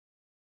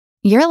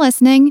You're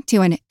listening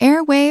to an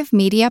Airwave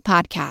Media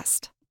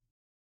Podcast.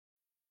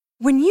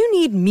 When you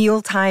need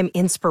mealtime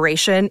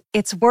inspiration,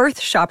 it's worth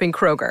shopping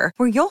Kroger,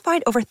 where you'll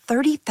find over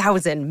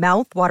 30,000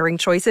 mouth-watering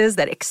choices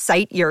that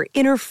excite your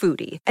inner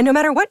foodie. And no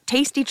matter what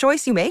tasty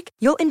choice you make,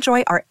 you'll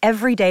enjoy our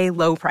everyday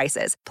low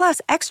prices, plus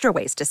extra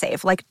ways to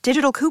save, like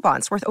digital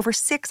coupons worth over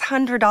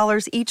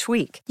 $600 each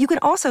week. You can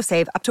also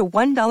save up to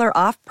 $1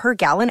 off per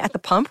gallon at the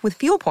pump with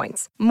fuel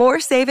points.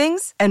 More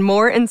savings and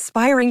more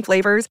inspiring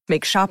flavors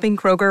make shopping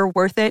Kroger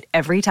worth it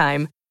every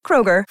time.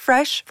 Kroger,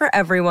 fresh for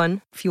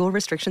everyone. Fuel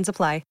restrictions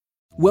apply.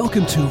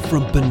 Welcome to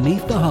From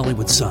Beneath the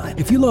Hollywood Sign.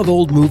 If you love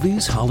old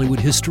movies,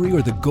 Hollywood history,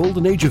 or the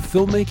golden age of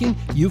filmmaking,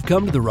 you've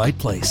come to the right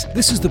place.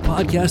 This is the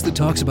podcast that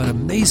talks about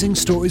amazing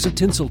stories of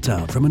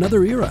Tinseltown from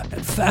another era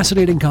and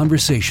fascinating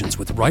conversations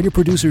with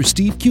writer-producer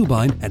Steve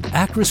Cubine and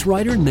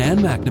actress-writer Nan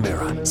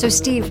McNamara. So,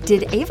 Steve,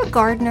 did Ava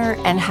Gardner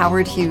and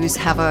Howard Hughes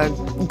have a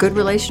good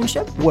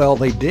relationship? Well,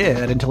 they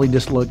did until he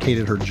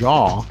dislocated her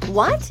jaw.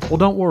 What? Well,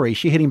 don't worry.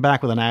 She hit him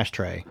back with an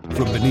ashtray.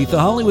 From Beneath the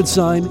Hollywood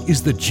Sign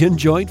is the gin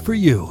joint for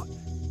you.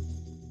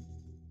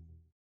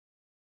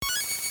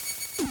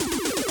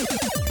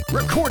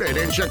 Recorded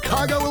in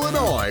Chicago,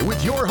 Illinois,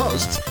 with your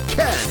hosts,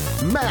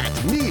 Ken,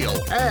 Matt, Neil,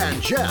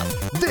 and Jeff.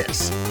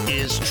 This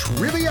is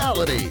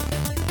Triviality.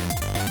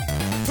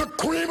 The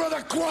cream of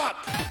the crop!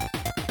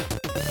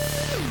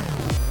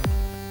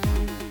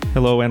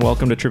 Hello and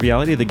welcome to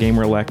Triviality, the game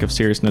where lack of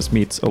seriousness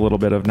meets a little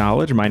bit of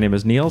knowledge. My name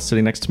is Neil.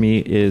 Sitting next to me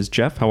is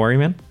Jeff. How are you,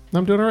 man?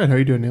 I'm doing all right. How are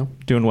you doing, Neil?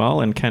 Doing well.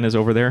 And Ken is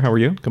over there. How are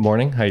you? Good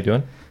morning. How you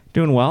doing?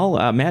 Doing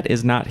well. Matt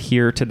is not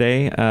here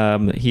today.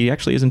 He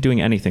actually isn't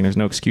doing anything. There's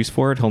no excuse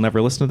for it. He'll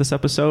never listen to this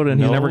episode, and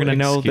he's never going to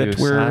know that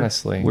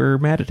we're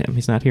mad at him.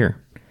 He's not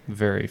here.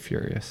 Very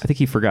furious. I think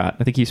he forgot.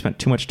 I think he spent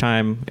too much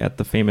time at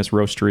the famous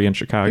roastery in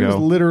Chicago. He was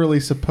literally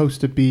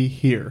supposed to be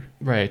here.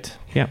 Right.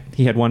 Yeah.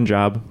 He had one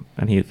job,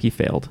 and he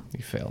failed.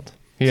 He failed.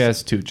 He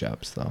has two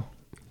jobs, though.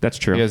 That's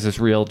true. He has this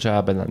real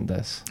job and then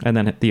this. And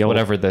then the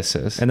whatever this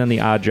is. And then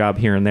the odd job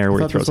here and there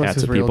where he throws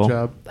hats at people.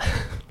 Job.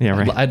 Yeah,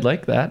 right. I'd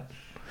like that.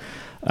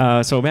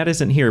 So Matt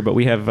isn't here, but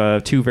we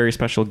have two very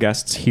special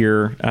guests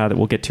here that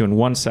we'll get to in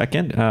 1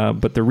 second.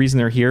 But the reason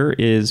they're here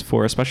is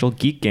for a special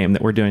geek game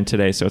that we're doing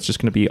today. So it's just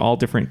going to be all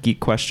different geek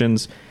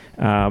questions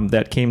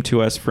that came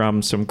to us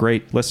from some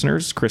great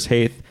listeners, Chris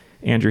Haith,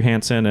 Andrew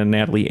Hansen, and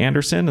Natalie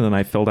Anderson. And then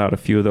I filled out a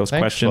few of those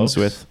questions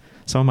with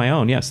some of my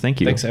own. Yes, thank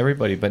you. Thanks,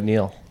 everybody, but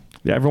Neil.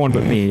 Yeah, everyone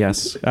but me,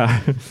 yes.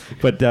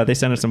 But they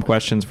sent us some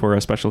questions for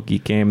a special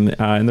geek game.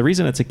 And the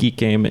reason it's a geek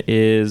game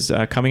is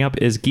coming up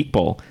is Geek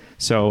Bowl.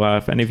 So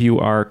if any of you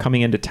are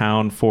coming into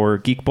town for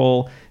Geek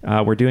Bowl,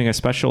 we're doing a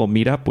special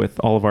meetup with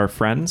all of our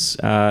friends.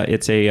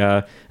 It's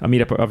a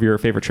meetup of your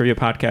favorite trivia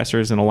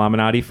podcasters and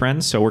Illuminati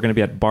friends. So we're going to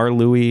be at Bar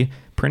Louie,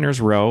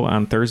 Printers Row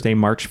on Thursday,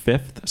 March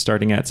 5th,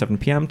 starting at 7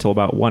 p.m. till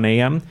about 1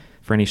 a.m.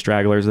 For any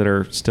stragglers that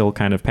are still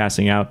kind of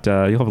passing out,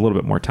 you'll have a little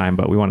bit more time,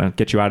 but we want to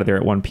get you out of there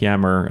at 1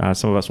 p.m. or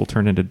some of us will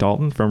turn into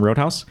Dalton from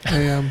Roadhouse.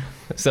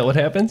 Is that what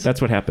happens? That's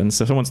what happens.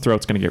 So someone's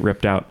throat's going to get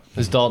ripped out.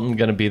 Is Dalton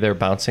going to be there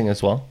bouncing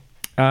as well?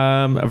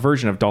 A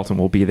version of Dalton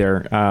will be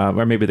there,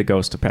 or maybe the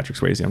ghost of Patrick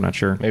Swayze. I'm not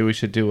sure. Maybe we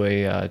should do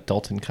a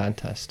Dalton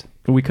contest.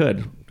 We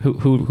could.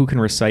 Who can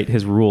recite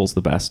his rules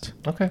the best?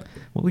 Okay.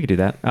 Well, we could do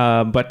that.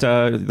 But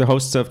the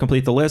hosts of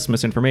Complete the List,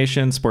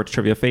 Misinformation, Sports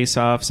Trivia Face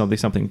Off,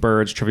 Something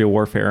Birds, Trivia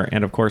Warfare,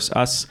 and of course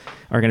us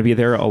are going to be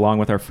there along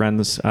with our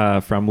friends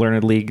from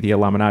Learned League, the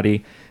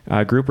Illuminati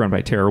group run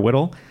by Tara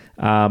Whittle.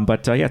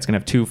 But it's going to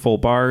have 2 full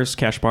bars,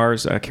 cash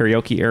bars, a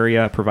karaoke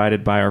area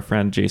provided by our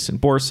friend Jason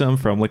Borsum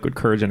from Liquid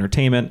Courage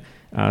Entertainment.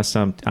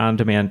 Some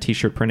on-demand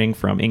t-shirt printing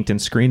from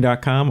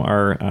inkedandscreen.com,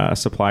 our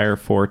supplier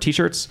for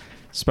t-shirts,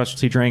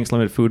 specialty drinks,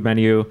 limited food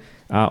menu,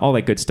 all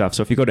that good stuff.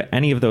 So if you go to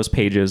any of those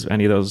pages,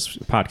 any of those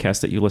podcasts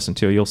that you listen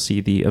to, you'll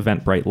see the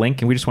Eventbrite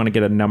link. And we just want to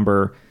get a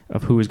number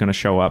of who is going to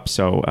show up.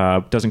 So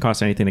it doesn't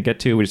cost anything to get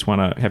to. We just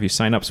want to have you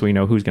sign up so we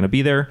know who's going to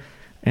be there.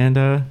 And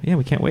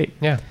we can't wait.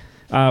 Yeah.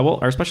 Well,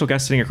 our special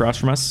guest sitting across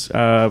from us,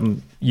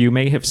 you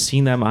may have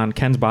seen them on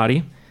Ken's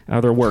Body.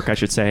 Their work, I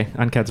should say,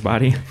 on Ken's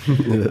Body.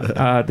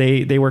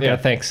 They work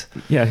at... Thanks.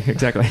 Yeah,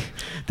 exactly.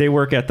 They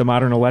work at the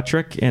Modern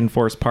Electric in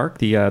Forest Park,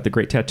 the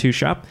great tattoo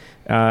shop.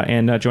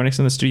 And joining us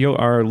in the studio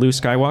are Lou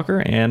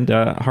Skywalker and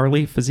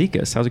Harley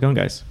Fazekas. How's it going,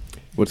 guys?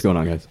 What's going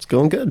on, guys? It's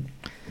going good.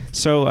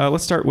 So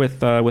let's start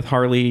with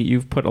Harley.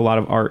 You've put a lot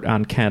of art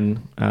on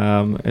Ken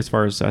as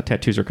far as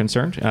tattoos are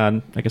concerned.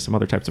 I guess some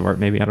other types of art,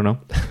 maybe. I don't know.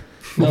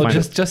 No,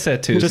 just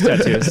tattoos. Just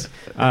tattoos.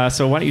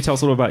 So why don't you tell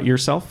us a little about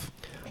yourself?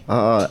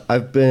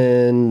 I've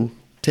been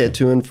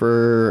tattooing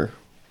for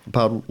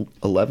about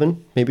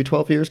 11, maybe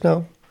 12 years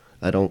now.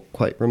 I don't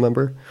quite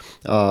remember.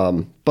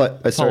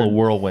 But I started... all a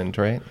whirlwind,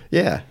 right?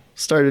 Yeah.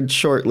 Started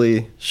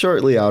shortly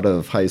out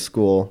of high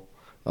school,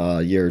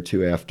 a year or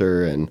two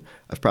after, and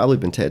I've probably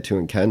been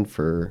tattooing Ken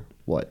for,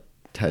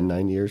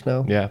 9 years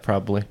now? Yeah,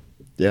 probably.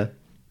 Yeah.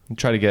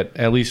 Try to get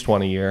at least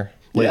one a year.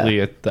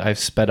 Lately, I've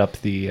sped up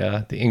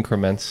the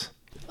increments.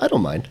 I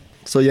don't mind.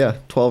 So,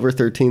 12 or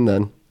 13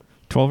 then.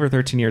 12 or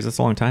 13 years. That's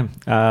a long time.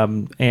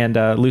 And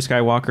Lou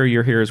Skywalker,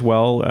 you're here as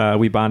well.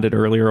 We bonded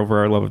earlier over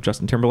our love of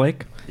Justin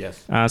Timberlake.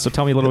 Yes. So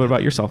tell me a little bit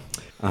about yourself.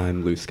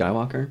 I'm Lou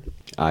Skywalker.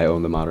 I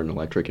own the Modern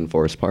Electric in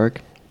Forest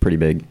Park. Pretty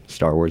big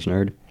Star Wars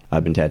nerd.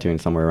 I've been tattooing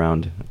somewhere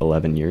around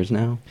 11 years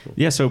now.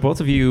 Yeah, so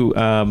both of you,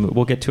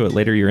 we'll get to it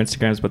later, your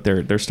Instagrams, but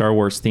they're Star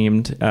Wars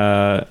themed.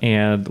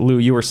 And Lou,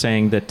 you were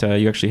saying that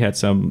you actually had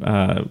some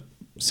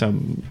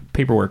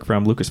paperwork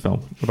from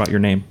Lucasfilm about your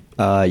name.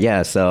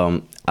 Yeah,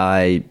 so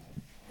I've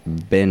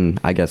been,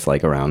 I guess,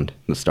 like around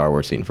the Star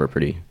Wars scene for a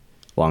pretty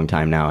long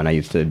time now, and I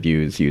used to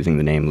abuse using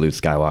the name Luke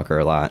Skywalker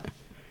a lot.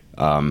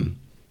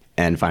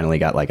 And finally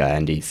got like a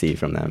NDC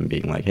from them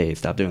being like, hey,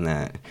 stop doing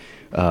that.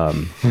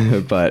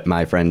 But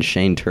my friend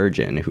Shane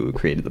Turgeon, who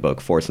created the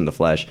book Force in the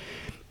Flesh,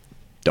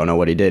 don't know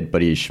what he did,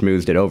 but he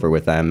schmoozed it over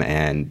with them,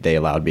 and they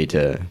allowed me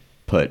to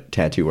put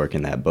tattoo work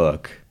in that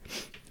book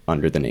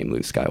under the name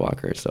Luke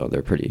Skywalker. So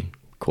they're pretty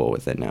cool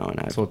with it now, and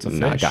I've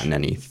not gotten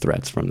any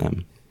threats from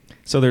them.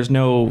 So there's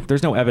no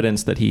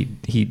evidence that he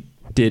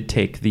did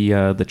take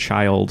the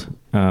child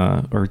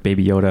or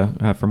Baby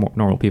Yoda from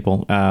normal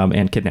people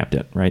and kidnapped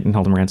it, right, and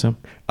held him ransom.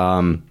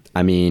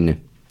 I mean,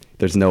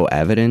 there's no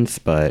evidence,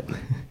 but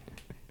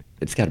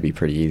it's got to be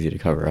pretty easy to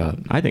cover up.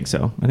 I think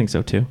so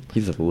too.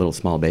 He's a little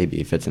small baby.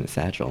 He fits in a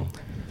satchel.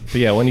 But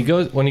yeah, when you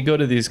go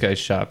to these guys'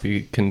 shop,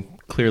 you can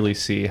clearly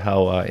see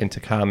how into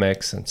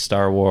comics and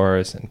Star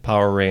Wars and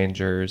Power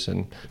Rangers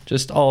and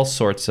just all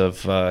sorts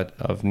of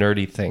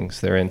nerdy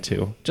things they're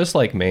into, just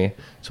like me.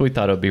 So we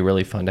thought it would be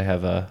really fun to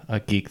have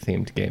a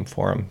geek-themed game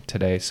for them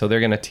today. So they're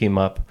going to team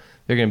up.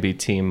 They're going to be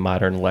Team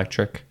Modern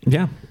Electric.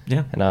 Yeah.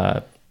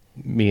 And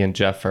me and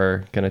Jeff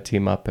are going to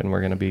team up, and we're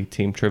going to be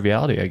Team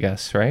Triviality, I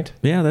guess, right?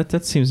 Yeah,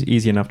 that seems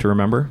easy enough to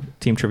remember.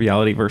 Team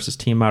Triviality versus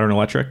Team Modern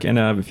Electric. And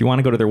if you want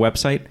to go to their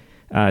website,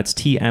 it's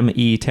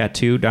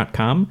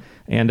tmetattoo.com.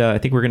 And I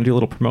think we're going to do a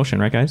little promotion,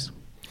 right, guys?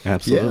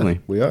 Absolutely. Yeah,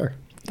 we are.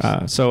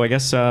 So I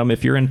guess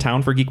if you're in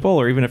town for Geek Bowl,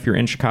 or even if you're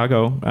in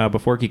Chicago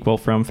before Geek Bowl,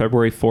 from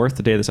February 4th,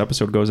 the day this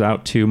episode goes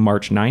out, to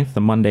March 9th,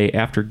 the Monday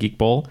after Geek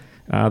Bowl,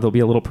 there'll be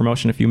a little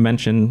promotion if you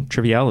mention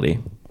Triviality.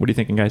 What are you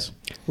thinking, guys?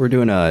 We're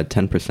doing a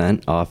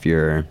 10% off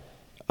your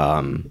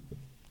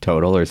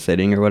total or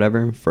sitting or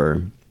whatever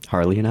for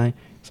Harley and I.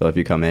 So if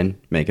you come in,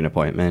 make an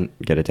appointment,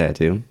 get a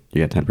tattoo,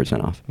 you get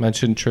 10% off.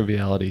 Mention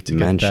Triviality to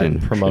get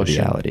that promotion.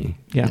 Triviality.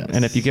 Yeah, yes.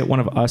 And if you get one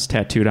of us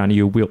tattooed on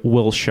you,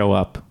 we'll show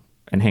up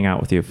and hang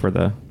out with you for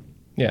the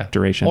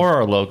duration. Or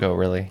our logo,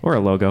 really. Or a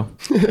logo.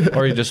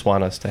 Or you just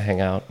want us to hang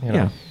out. You know,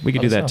 yeah, we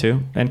could do that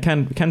too. And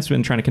Ken's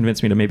been trying to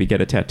convince me to maybe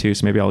get a tattoo,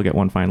 so maybe I'll get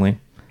one finally.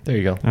 There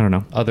you go. I don't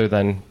know. Other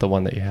than the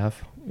one that you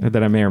have.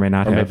 That I may or may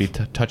not have. Or maybe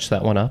touch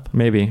that one up.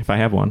 Maybe, if I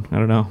have one. I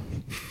don't know.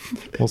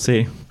 We'll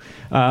see.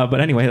 But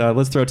anyway,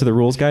 let's throw it to the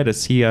rules guy to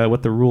see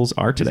what the rules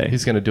are today.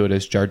 He's going to do it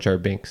as Jar Jar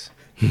Binks.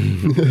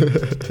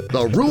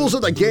 The rules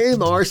of the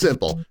game are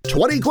simple.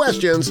 20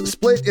 questions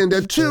split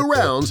into 2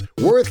 rounds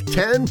worth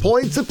 10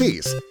 points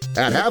apiece.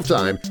 At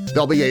halftime,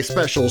 there'll be a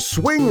special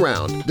swing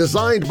round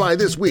designed by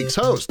this week's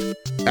host.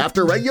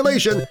 After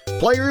regulation,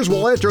 players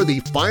will enter the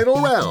final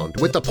round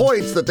with the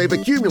points that they've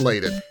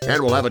accumulated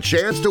and will have a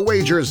chance to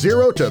wager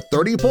 0 to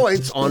 30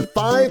 points on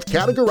 5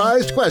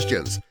 categorized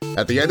questions.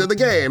 At the end of the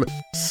game,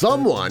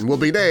 someone will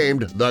be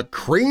named the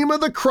cream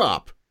of the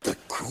crop. The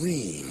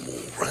cream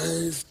will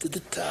rise to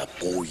the top,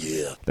 oh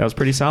yeah. That was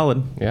pretty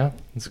solid. Yeah,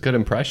 it's a good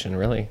impression,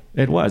 really.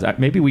 It was.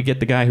 Maybe we get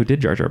the guy who did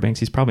Jar Jar Binks.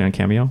 He's probably on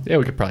Cameo. Yeah,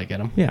 we could probably get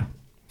him. Yeah.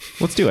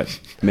 Let's do it.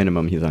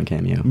 Minimum, he's on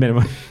Cameo.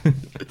 Minimum.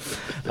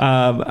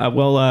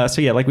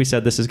 So yeah, like we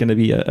said, this is going to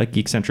be a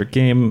geek-centric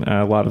game.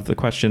 A lot of the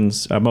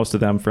questions, most of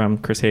them from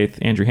Chris Haith,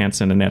 Andrew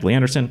Hansen, and Natalie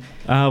Anderson.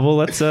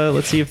 Let's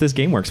see if this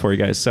game works for you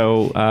guys.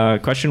 So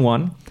question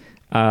 1,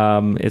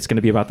 it's going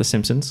to be about The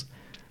Simpsons.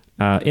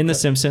 In The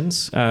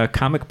Simpsons, a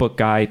comic book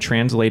guy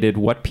translated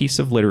what piece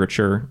of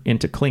literature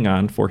into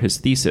Klingon for his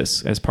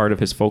thesis as part of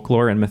his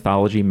folklore and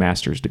mythology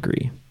master's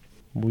degree?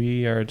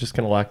 We are just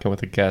going to lock in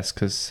with a guess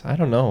because I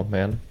don't know,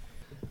 man.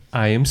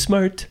 I am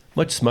smart,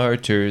 much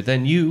smarter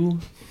than you,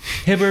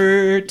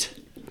 Hibbert.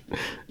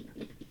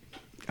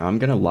 I'm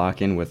going to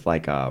lock in with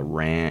like a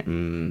rant.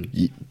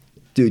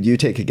 Dude, you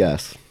take a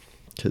guess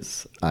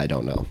because I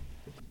don't know.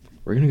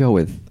 We're going to go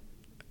with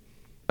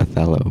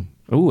Othello.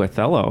 Ooh,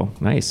 Othello.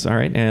 Nice. All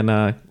right.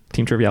 And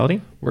Team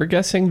Triviality? We're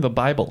guessing the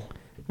Bible.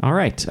 All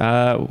right.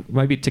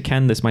 Maybe to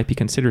Ken, this might be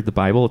considered the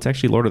Bible. It's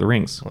actually Lord of the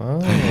Rings.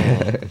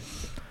 Oh.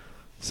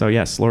 So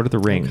yes, Lord of the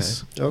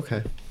Rings.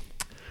 Okay.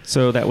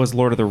 So that was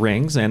Lord of the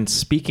Rings. And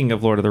speaking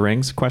of Lord of the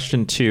Rings,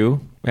 question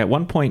 2. At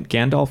one point,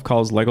 Gandalf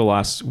calls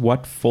Legolas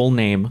what full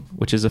name,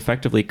 which is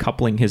effectively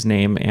coupling his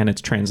name and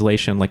its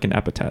translation like an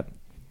epithet?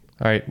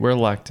 All right. We're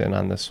locked in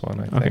on this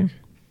one, I think.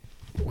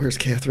 Where's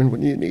Catherine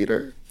when you need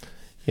her?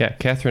 Yeah,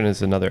 Catherine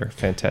is another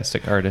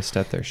fantastic artist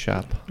at their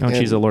shop. Oh, and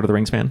she's a Lord of the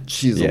Rings fan?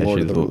 She's a Lord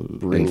of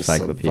the Rings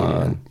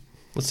encyclopedia.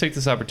 Let's take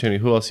this opportunity.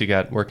 Who else you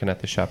got working at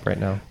the shop right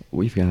now?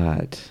 We've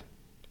got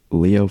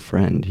Leo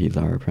Friend. He's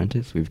our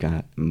apprentice. We've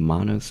got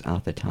Manos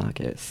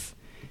Althetakis.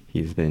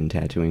 He's been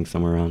tattooing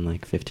somewhere around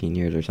like 15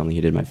 years or something.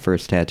 He did my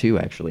first tattoo,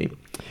 actually.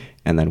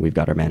 And then we've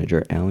got our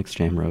manager, Alex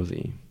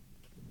Jamrosi.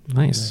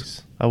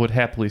 Nice. I would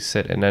happily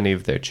sit in any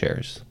of their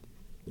chairs.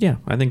 Yeah,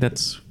 I think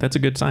that's a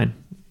good sign.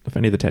 If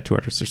any of the tattoo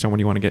artists are someone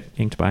you want to get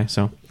inked by.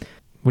 So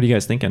what are you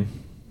guys thinking?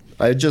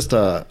 I just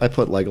I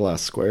put Legolas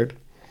squared.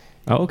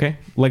 Oh, okay.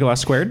 Legolas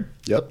Squared?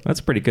 Yep.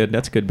 That's pretty good.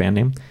 That's a good band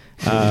name.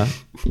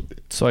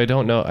 So I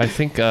don't know. I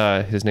think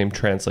his name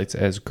translates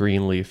as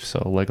Greenleaf, so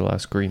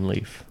Legolas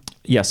Greenleaf.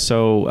 Yes,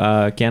 so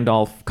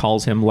Gandalf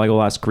calls him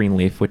Legolas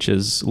Greenleaf, which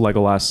is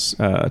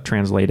Legolas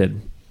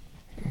translated,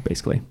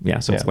 basically. Yeah,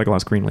 so it's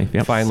Legolas Greenleaf.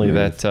 Yep. Finally,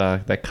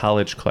 that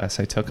college class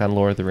I took on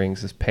Lord of the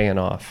Rings is paying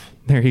off.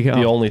 There you go.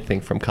 The only thing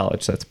from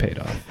college that's paid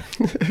off.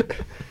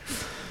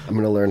 I'm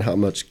going to learn how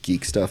much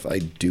geek stuff I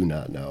do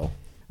not know.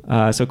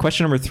 So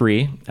question number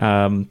 3.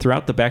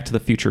 Throughout the Back to the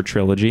Future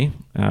trilogy,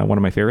 one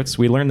of my favorites,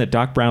 we learned that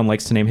Doc Brown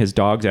likes to name his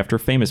dogs after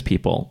famous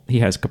people. He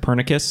has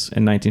Copernicus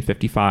in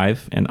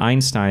 1955 and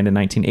Einstein in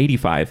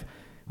 1985.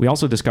 We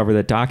also discover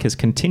that Doc has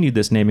continued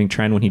this naming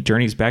trend when he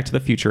journeys back to the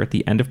future at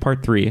the end of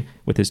part 3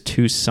 with his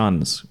 2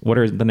 sons. What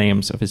are the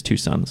names of his 2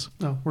 sons?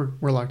 Oh,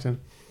 we're locked in.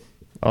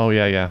 Oh,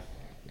 yeah.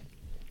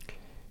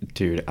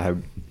 Dude, I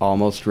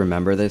almost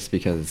remember this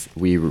because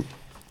we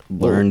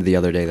learned the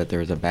other day that there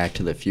was a Back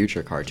to the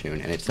Future cartoon,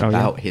 and it's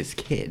about his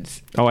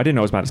kids. Oh, I didn't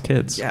know it was about his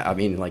kids. Yeah, I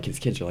mean, like, his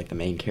kids are like the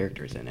main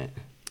characters in it.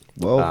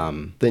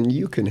 Well, then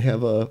you can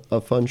have a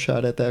fun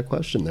shot at that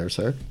question there,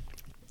 sir.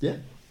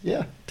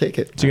 Yeah, take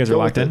it. So you guys are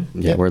locked in?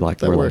 Yeah, we're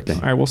locked in. All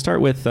right, we'll start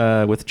with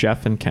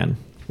Jeff and Ken.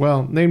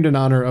 Well, named in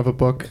honor of a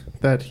book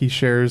that he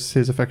shares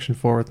his affection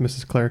for with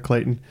Mrs. Claire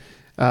Clayton,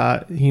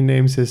 he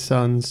names his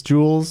sons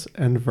Jules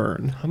and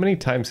Vern. How many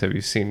times have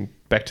you seen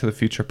Back to the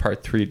Future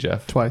Part 3,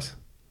 Jeff? Twice.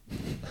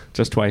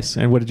 Just twice.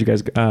 And what did you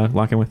guys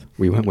lock in with?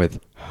 We went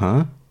with,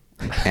 huh?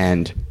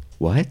 And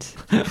what?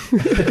 That's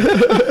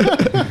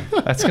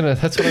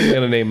what I'm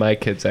gonna name my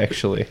kids,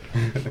 actually,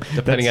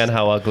 depending on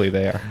how ugly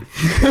they are.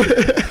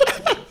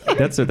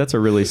 That's a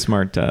really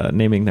smart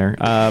naming there.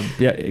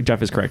 Yeah,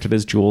 Jeff is correct. It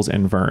is Jules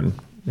and Vern,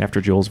 after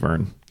Jules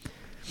Verne.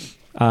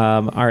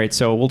 All right,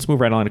 so we'll just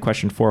move right on to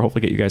question 4.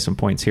 Hopefully get you guys some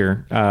points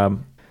here.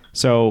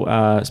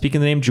 So speaking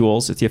of the name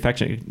Jules, it's the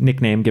affectionate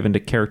nickname given to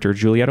character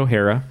Juliet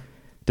O'Hara,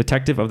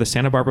 detective of the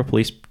Santa Barbara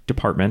Police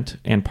Department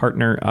and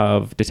partner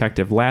of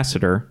Detective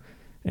Lassiter,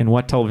 in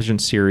what television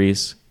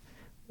series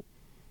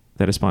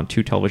that has spawned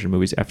 2 television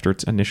movies after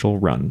its initial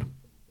run?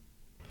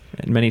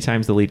 And many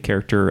times the lead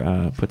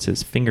character puts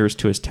his fingers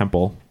to his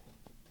temple,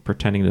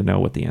 pretending to know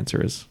what the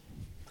answer is.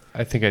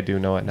 I think I do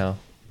know it now.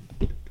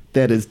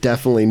 That is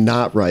definitely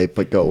not right,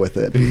 but go with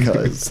it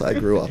because I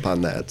grew up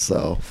on that.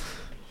 So,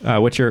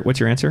 what's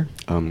your answer?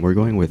 We're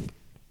going with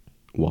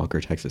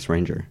Walker, Texas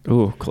Ranger.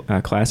 Ooh,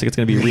 classic. It's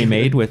going to be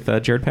remade with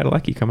Jared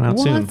Padalecki coming out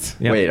soon.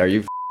 Yep. Wait, are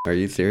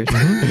you serious?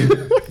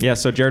 Yeah,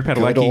 so Jared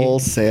Padalecki. Good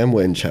old Sam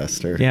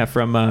Winchester. Yeah,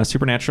 from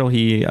Supernatural.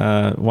 He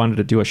wanted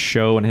to do a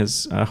show in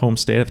his home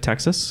state of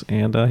Texas,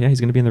 and he's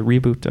going to be in the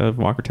reboot of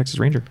Walker, Texas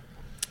Ranger.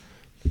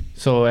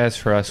 So as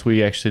for us,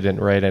 we actually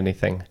didn't write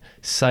anything.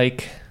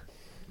 Psych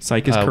is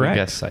correct. We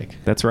guessed Psych.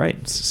 That's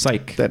right.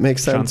 Psych. That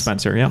makes sense. Sean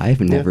Spencer, yeah. I've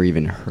never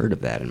even heard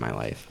of that in my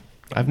life.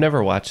 I've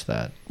never watched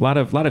that. A lot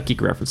of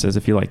geek references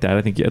if you like that.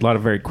 I think a lot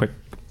of very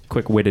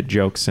quick-witted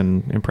jokes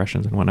and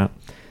impressions and whatnot.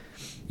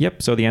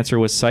 Yep, so the answer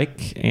was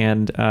Psych,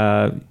 and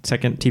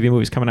second TV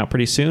movie's coming out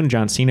pretty soon.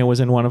 John Cena was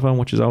in one of them,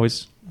 which is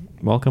always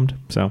welcomed.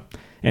 So,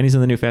 and he's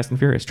in the new Fast and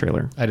Furious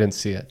trailer. I didn't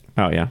see it.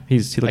 Oh yeah, he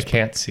looks. I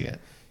can't see it.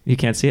 You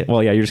can't see it?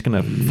 Well, yeah, you're just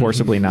gonna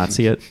forcibly not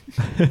see it.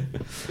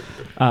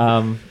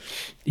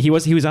 He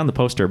was on the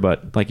poster,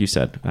 but like you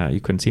said,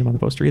 you couldn't see him on the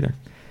poster either.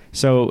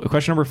 So,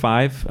 question number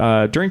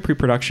 5: during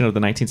pre-production of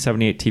the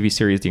 1978 TV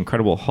series The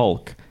Incredible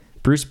Hulk,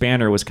 Bruce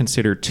Banner was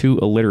considered too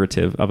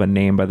alliterative of a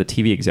name by the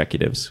TV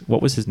executives.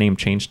 What was his name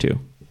changed to?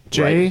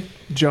 J.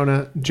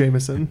 Jonah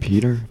Jameson.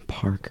 Peter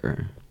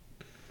Parker.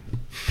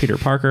 Peter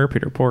Parker.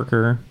 Peter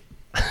Porker.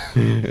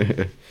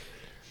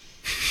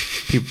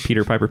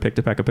 Peter Piper picked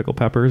a peck of pickled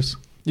peppers.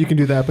 You can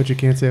do that, but you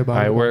can't say about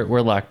it. it. All right,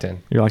 we're locked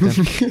in. You're locked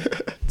in?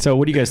 So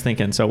what are you guys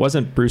thinking? So it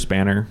wasn't Bruce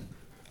Banner.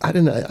 I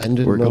didn't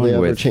know they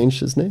ever changed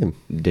his name.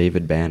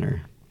 David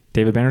Banner.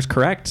 David Banner's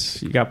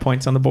correct. You got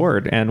points on the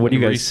board. And what do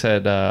you guys... We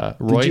said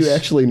Royce... Did you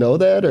actually know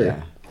that? Or?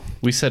 Yeah.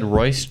 We said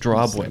Royce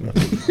Drabwin.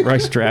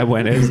 Royce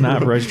Drabwin. It is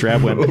not Royce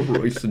Drabwin.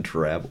 Royce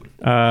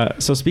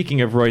Drabwin. So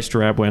speaking of Royce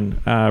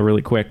Drabwin,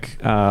 really quick...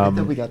 I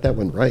thought we got that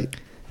one right.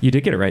 You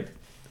did get it right.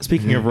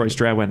 Speaking of Royce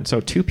Drabwin, so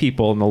 2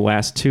 people in the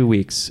last 2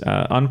 weeks,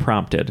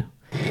 unprompted,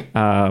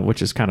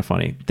 which is kind of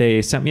funny.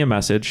 They sent me a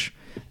message,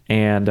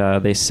 and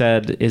they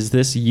said, "Is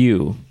this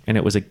you?" And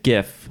it was a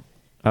GIF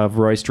of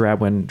Royce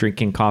Drabwin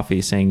drinking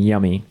coffee saying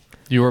 "yummy."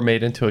 You were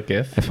made into a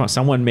GIF?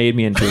 Someone made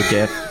me into a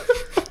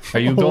GIF. Are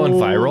you going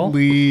viral?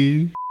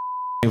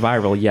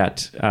 Viral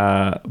yet.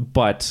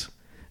 But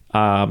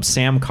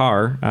Sam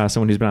Carr,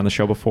 someone who's been on the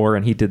show before,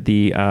 and he did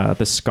the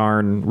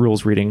Scarn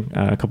rules reading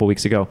a couple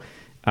weeks ago.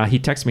 He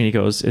texted me and he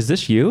goes, "Is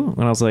this you?"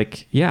 And I was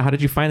like, "Yeah, how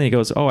did you find it?" He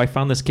goes, "Oh, I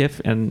found this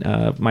GIF and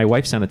my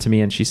wife sent it to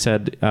me and she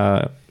said,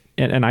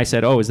 And I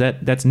said, "Oh,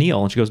 that's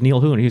Neil?" And she goes, "Neil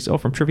who?" And he goes, "Oh,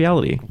 from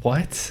Triviality."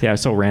 What? Yeah,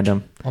 it's so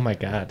random. Oh my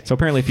God. So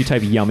apparently, if you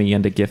type "yummy"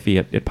 into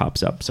Giphy, it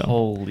pops up. So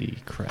holy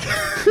crap!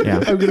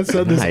 Yeah, I'm gonna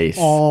send this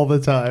all the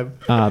time.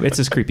 It's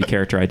this creepy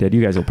character I did.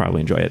 You guys will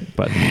probably enjoy it.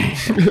 But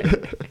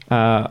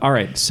all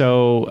right.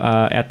 So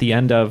at the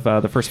end of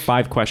the first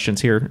 5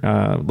 questions here,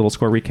 little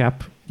score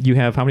recap. You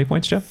have how many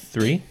points, Jeff?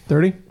 3.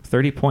 30.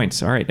 30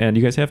 points. All right, and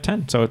you guys have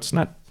 10. So it's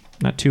not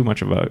too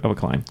much of a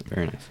climb.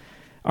 Very nice.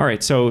 All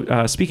right,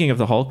 so speaking of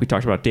the Hulk, we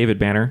talked about David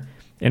Banner.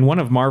 In one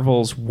of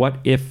Marvel's What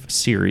If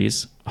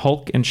series,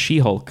 Hulk and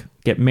She-Hulk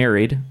get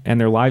married, and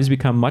their lives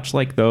become much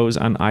like those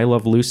on I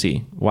Love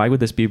Lucy. Why would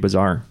this be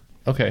bizarre?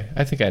 Okay,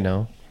 I think I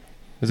know.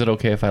 Is it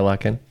okay if I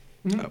lock in?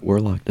 We're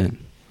locked in.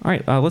 All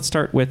right, let's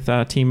start with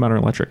Team Modern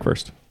Electric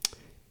first.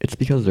 It's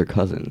because they're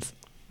cousins.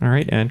 All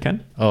right, and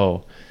Ken?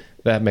 Oh,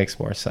 that makes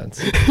more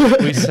sense.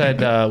 we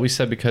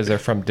said because they're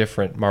from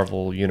different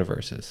Marvel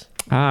universes.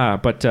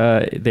 But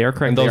they are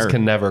correct. And those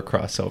can never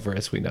cross over,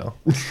 as we know.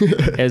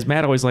 As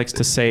Matt always likes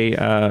to say,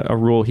 a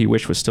rule he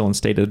wished was still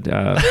instated.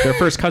 They're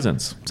first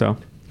cousins. So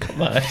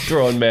come on,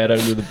 throwing Matt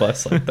under the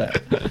bus like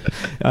that.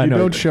 You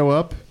don't show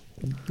up.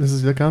 This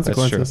is the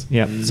consequences.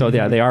 Yeah. So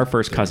yeah, they are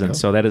first cousins.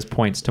 So that is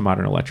points to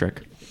Modern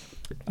Electric.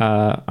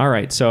 All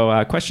right.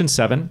 So question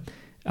 7.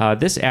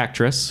 This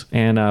actress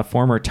and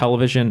former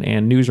television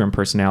and newsroom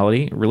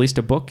personality released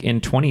a book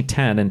in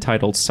 2010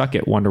 entitled Suck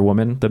It, Wonder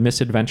Woman, The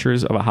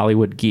Misadventures of a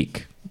Hollywood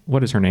Geek.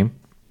 What is her name?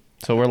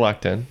 So we're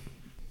locked in.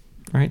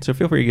 All right, so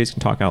feel free, you guys can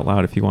talk out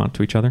loud if you want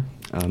to each other.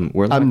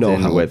 We're locked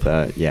in with,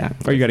 yeah.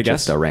 Oh, you got a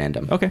guess? Just a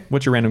random. Okay,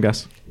 what's your random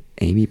guess?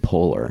 Amy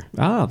Poehler.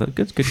 Ah, good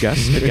guess. Good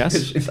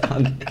guess. She's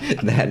on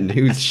that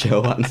news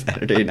show on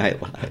Saturday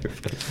Night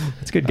Live.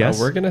 That's a good guess.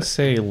 We're going to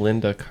say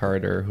Linda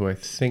Carter, who I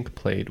think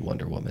played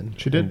Wonder Woman.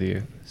 She did.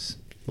 In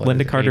the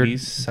Linda Carter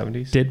 80s,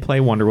 70s? did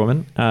play Wonder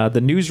Woman. The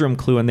newsroom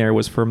clue in there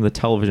was from the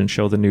television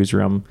show The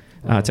Newsroom.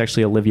 It's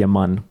actually Olivia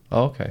Munn.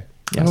 Oh, okay.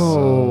 Yes.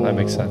 Oh. That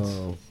makes sense.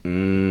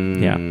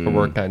 Yeah. Her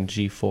work on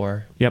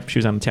G4. Yep, she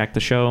was on Attack the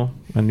Show,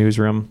 a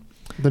Newsroom.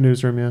 The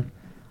Newsroom, yeah.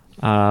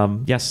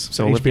 Yes,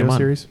 so HBO Olivia Munn.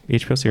 series?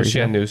 HBO series. Was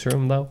she on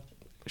Newsroom, though?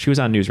 She was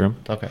on Newsroom.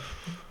 Okay.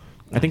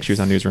 I think she was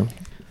on Newsroom.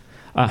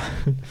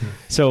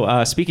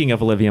 So speaking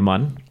of Olivia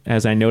Munn,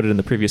 as I noted in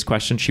the previous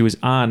question, she was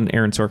on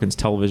Aaron Sorkin's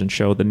television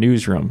show, The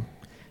Newsroom.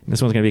 And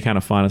this one's going to be kind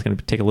of fun. It's going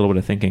to take a little bit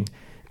of thinking.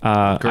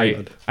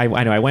 Great. I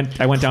know. I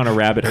went down a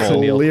rabbit hole.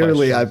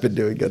 Clearly, I've been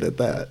doing good at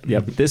that.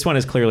 Yep. This one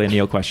is clearly a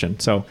Neil question.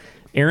 So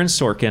Aaron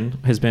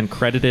Sorkin has been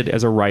credited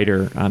as a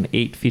writer on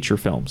 8 feature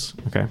films.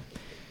 Okay.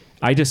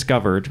 I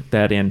discovered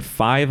that in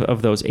 5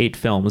 of those 8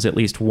 films, at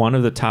least one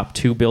of the top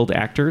 2 billed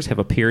actors have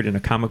appeared in a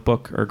comic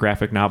book or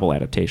graphic novel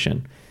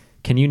adaptation.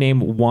 Can you name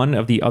one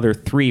of the other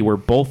 3 where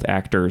both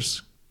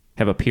actors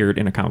have appeared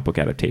in a comic book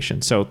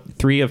adaptation? So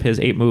 3 of his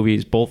 8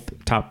 movies,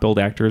 both top billed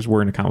actors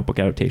were in a comic book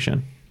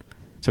adaptation.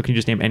 So can you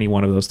just name any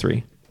one of those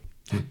 3?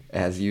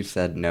 As you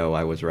said no,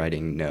 I was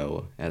writing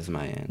no as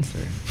my answer.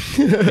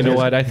 You know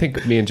what? I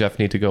think me and Jeff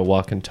need to go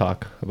walk and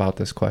talk about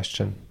this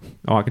question.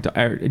 Oh, I can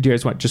do you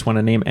guys want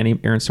to name any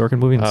Aaron Sorkin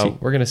movie?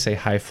 We're going to say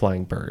High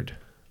Flying Bird.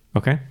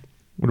 Okay.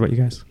 What about you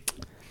guys?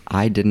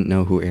 I didn't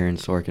know who Aaron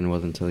Sorkin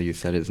was until you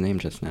said his name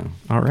just now.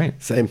 All right.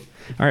 Same.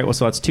 All right. Well,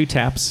 so that's 2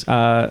 taps.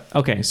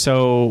 Okay.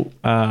 So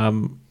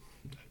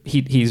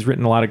he's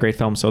written a lot of great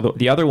films. So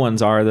the other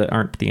ones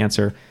aren't the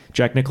answer.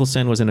 Jack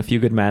Nicholson was in A Few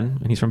Good Men,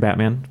 and he's from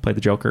Batman, played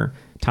the Joker.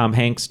 Tom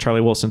Hanks, Charlie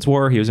Wilson's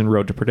War. He was in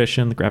Road to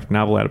Perdition, the graphic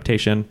novel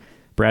adaptation.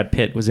 Brad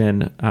Pitt was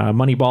in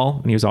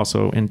Moneyball, and he was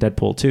also in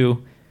Deadpool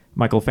 2.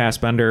 Michael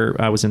Fassbender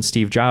was in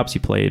Steve Jobs. He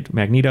played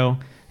Magneto.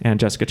 And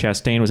Jessica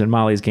Chastain was in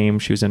Molly's Game.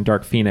 She was in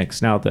Dark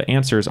Phoenix. Now, the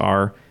answers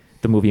are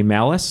the movie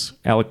Malice.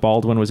 Alec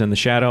Baldwin was in The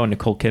Shadow, and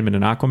Nicole Kidman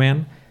in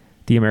Aquaman.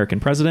 The American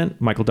President.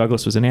 Michael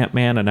Douglas was in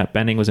Ant-Man. Annette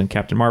Bening was in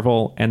Captain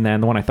Marvel. And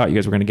then the one I thought you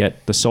guys were going to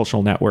get, The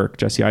Social Network.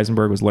 Jesse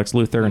Eisenberg was Lex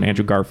Luthor, and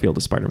Andrew Garfield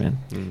is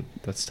Spider-Man.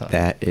 That's tough.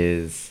 That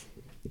is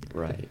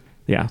right.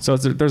 Yeah, so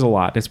there's a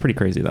lot. It's pretty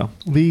crazy, though.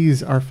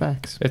 These are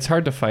facts. It's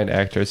hard to find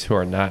actors who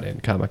are not in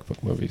comic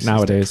book movies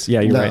nowadays.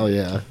 Yeah, you're right.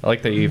 Yeah. I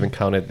like that you even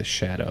counted The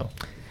Shadow.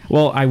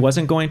 Well, I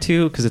wasn't going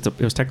to because it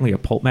was technically a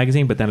pulp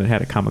magazine, but then it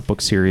had a comic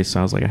book series, so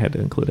I was like, I had to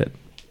include it.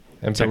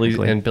 And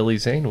Billy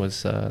Zane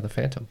was the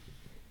Phantom.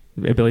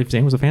 Billy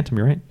Zane was a Phantom,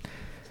 you're right.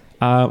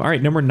 All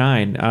right, number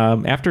 9.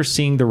 After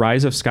seeing The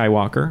Rise of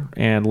Skywalker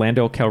and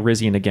Lando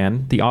Calrissian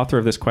again, the author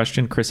of this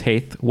question, Chris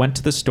Haith, went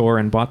to the store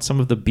and bought some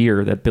of the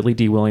beer that Billy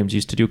D. Williams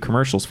used to do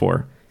commercials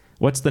for.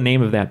 What's the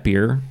name of that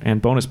beer?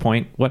 And bonus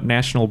point, what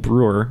national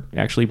brewer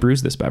actually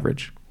brews this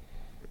beverage?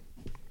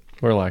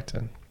 We're locked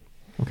in.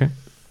 Okay.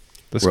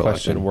 This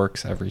question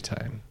works every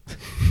time.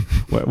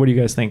 What do you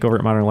guys think over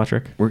at Modern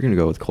Electric? We're going to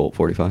go with Colt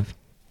 45.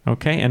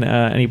 Okay, and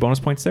any bonus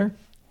points there?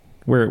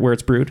 Where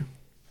it's brewed?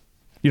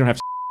 You don't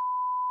have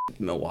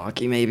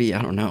Milwaukee, maybe?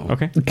 I don't know.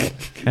 Okay.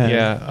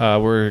 Yeah,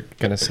 we're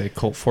going to say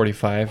Colt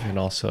 45 and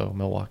also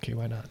Milwaukee.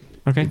 Why not?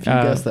 Okay. If you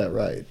guess that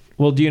right.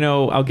 Well, do you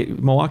know,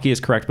 Milwaukee is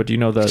correct, but do you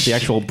know the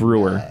actual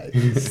brewer?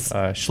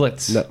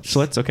 Schlitz. No.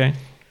 Schlitz, okay.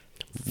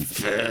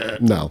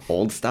 No.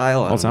 Old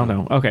style? Old style,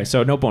 no. Okay,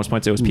 so no bonus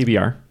points. It was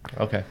PBR.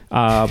 Okay.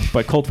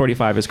 But Colt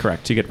 45 is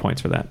correct. You get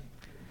points for that.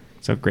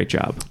 So great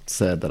job.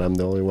 Sad that I'm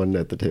the only one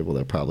at the table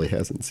that probably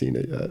hasn't seen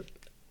it yet.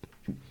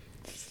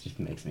 This just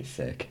makes me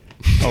sick.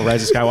 Oh,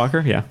 Rise of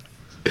Skywalker? Yeah.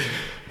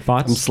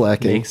 Thoughts? I'm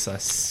slacking. Makes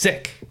us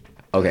sick.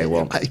 Okay,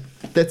 well,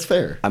 that's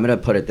fair. I'm going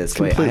to put it this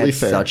way. I Completely had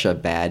fair. such a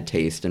bad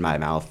taste in my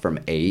mouth from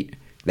 8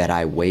 that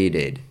I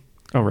waited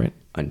Oh, right.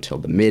 until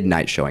the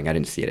midnight showing. I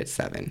didn't see it at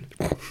 7.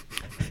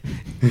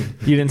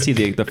 You didn't see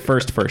the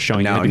first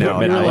showing. No, You had to go no, at no.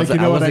 midnight. You're like, you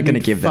know I what? I wasn't gonna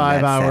need give them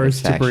 5 that hours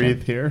to satisfaction.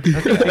 breathe here.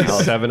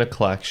 These 7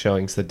 o'clock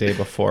showings the day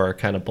before are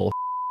kind of bull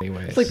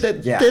anyways. It's like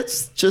that. Yeah.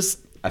 That's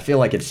just. I feel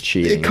like it's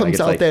cheating. It comes it's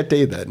out like, that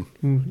day then.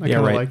 I Yeah, kind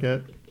of right. like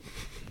it.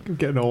 I'm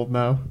getting old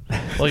now.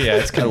 Well, yeah,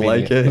 it's I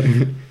like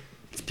convenient.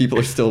 it. People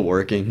are still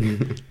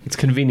working. It's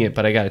convenient,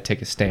 but I got to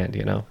take a stand,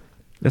 you know?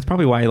 That's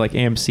probably why like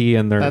AMC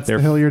and That's the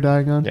hill you're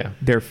dying on? Yeah.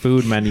 their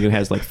food menu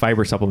has like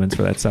fiber supplements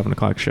for that 7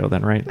 o'clock show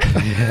then, right?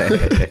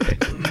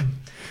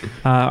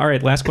 All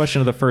right, last question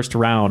of the first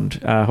round.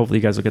 Hopefully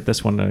you guys will get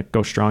this one to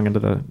go strong into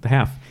the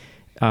half.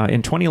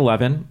 In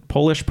 2011,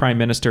 Polish Prime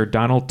Minister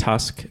Donald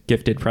Tusk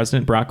gifted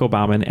President Barack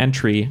Obama an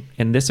entry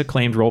in this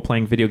acclaimed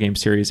role-playing video game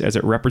series as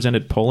it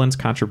represented Poland's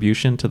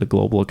contribution to the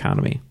global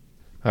economy.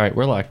 All right,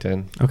 we're locked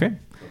in. Okay.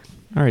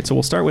 All right, so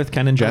we'll start with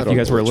Ken and Jeff. You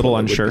guys were a little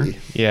unsure.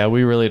 Yeah,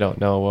 we really don't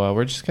know.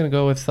 We're just going to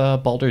go with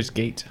Baldur's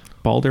Gate.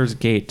 Baldur's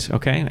Gate.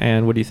 Okay,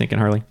 and what are you thinking,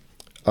 Harley?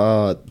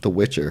 The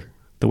Witcher.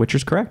 The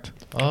Witcher's correct.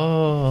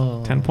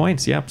 Oh. 10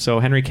 points, yep. So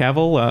Henry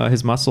Cavill,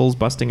 his muscles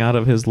busting out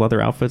of his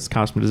leather outfits,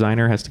 costume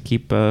designer has to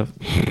keep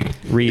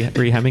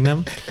re-hemming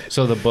them.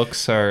 So the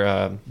books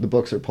are... The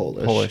books are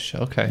Polish. Polish,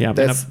 okay. Yeah,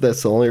 That's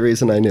the only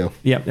reason I knew.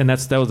 Yeah, and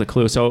that was the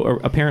clue. So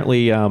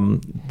apparently,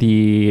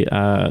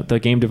 the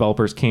game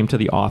developers came to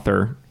the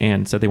author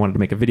and said they wanted to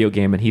make a video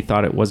game, and he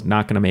thought it was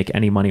not going to make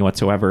any money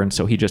whatsoever, and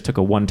so he just took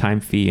a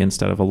one-time fee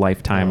instead of a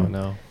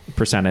lifetime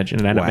percentage,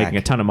 and it ended up making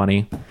a ton of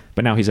money.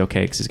 But now he's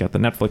okay because he's got the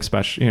Netflix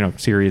special,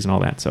 series and all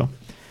that. So,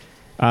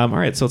 all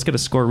right, so let's get a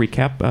score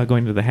recap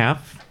going into the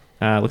half.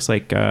 Looks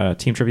like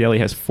Team Triviality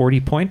has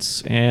 40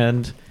 points,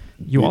 and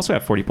you also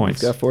have 40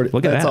 points. Got 40.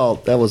 Look at That's that. all.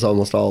 That was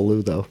almost all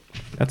Lou, though.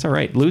 That's all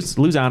right.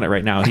 Lou's on it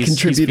right now. He's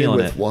contributed feeling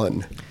with it.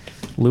 1.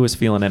 Lou is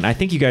feeling it. And I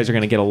think you guys are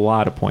going to get a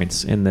lot of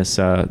points in this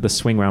the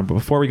swing round. But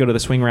before we go to the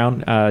swing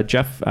round,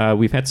 Jeff,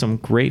 we've had some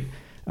great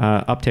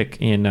uptick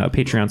in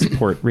Patreon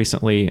support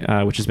recently,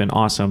 which has been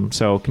awesome.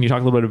 So can you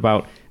talk a little bit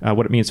about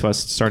what it means to us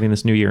starting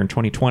this new year in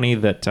 2020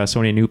 that so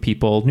many new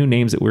people, new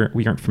names that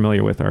we aren't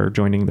familiar with are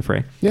joining the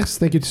fray? Yes,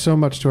 thank you so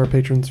much to our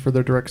patrons for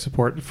their direct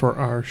support for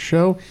our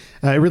show.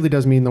 It really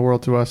does mean the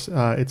world to us.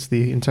 It's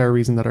the entire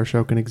reason that our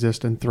show can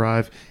exist and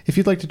thrive. If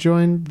you'd like to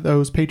join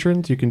those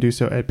patrons, you can do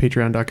so at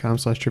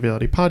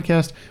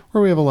patreon.com/trivialitypodcast,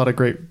 where we have a lot of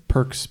great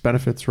perks,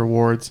 benefits,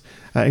 rewards,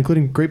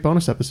 including great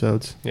bonus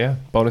episodes. Yeah,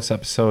 bonus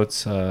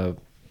episodes,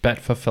 bet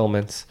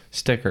fulfillments,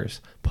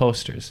 stickers,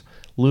 posters,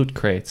 loot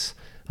crates,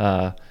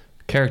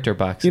 character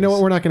boxes. You know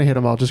what? We're not going to hit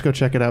them all. Just go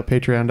check it out.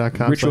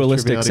 Patreon.com.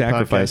 Ritualistic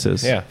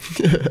sacrifices. Yeah,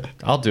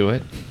 I'll do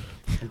it.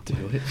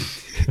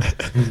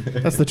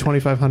 That's the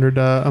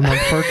 $2,500 a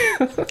month perk.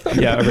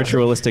 Yeah, a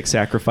ritualistic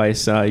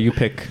sacrifice. You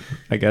pick,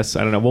 I guess,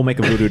 I don't know. We'll make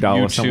a voodoo doll.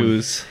 You with someone.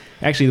 choose.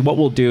 Actually, what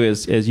we'll do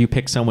is you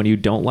pick someone you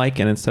don't like,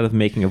 and instead of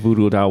making a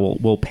voodoo doll,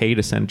 we'll pay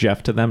to send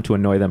Jeff to them to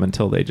annoy them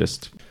until they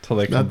combust.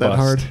 Not that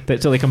hard.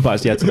 Until they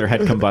combust. Yeah, so their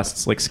head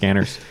combusts like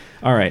scanners.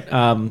 All right.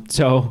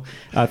 So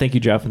thank you,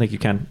 Jeff, and thank you,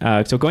 Ken.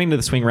 So going into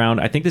the swing round,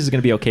 I think this is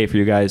going to be okay for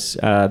you guys.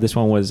 This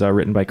one was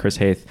written by Chris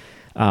Haith.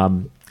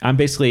 I'm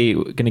basically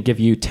going to give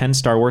you 10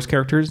 Star Wars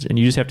characters, and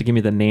you just have to give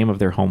me the name of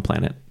their home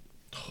planet.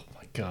 Oh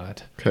my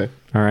God. Okay.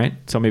 All right.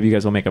 So maybe you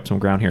guys will make up some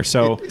ground here.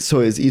 So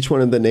is each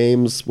one of the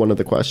names one of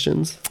the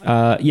questions?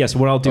 Yes.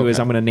 What I'll do is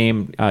I'm going to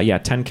name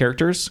 10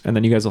 characters, and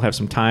then you guys will have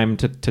some time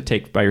to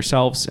take by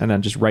yourselves, and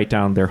then just write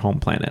down their home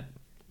planet.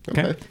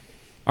 Okay.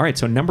 All right.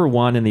 So number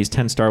 1 in these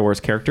 10 Star Wars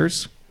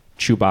characters,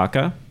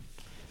 Chewbacca.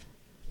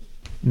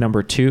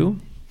 Number 2,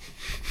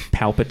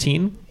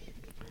 Palpatine.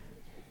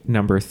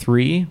 Number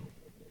 3,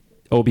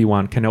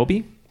 Obi-Wan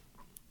Kenobi.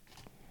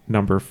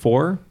 Number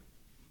 4,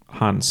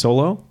 Han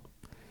Solo.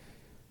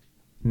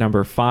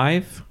 Number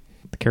 5,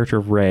 the character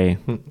of Rey.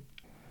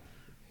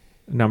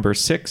 Number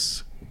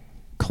 6,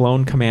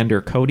 Clone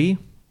Commander Cody.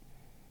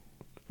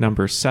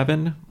 Number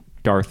 7,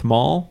 Darth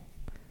Maul.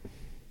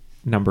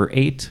 Number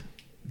 8,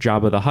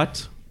 Jabba the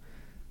Hutt.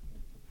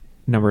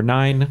 Number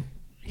 9,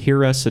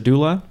 Hera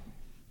Syndulla.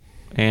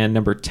 And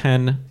number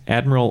 10,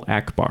 Admiral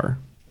Akbar.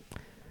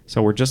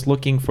 So we're just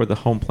looking for the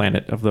home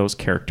planet of those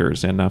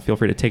characters, and feel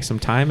free to take some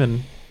time,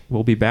 and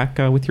we'll be back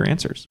with your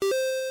answers.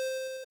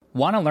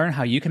 Want to learn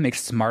how you can make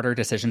smarter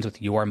decisions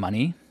with your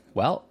money?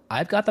 Well,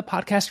 I've got the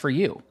podcast for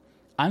you.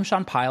 I'm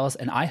Sean Piles,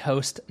 and I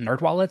host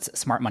NerdWallet's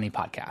Smart Money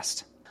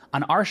Podcast.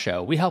 On our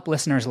show, we help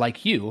listeners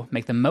like you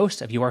make the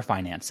most of your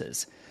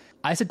finances.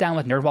 I sit down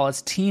with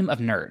NerdWallet's team of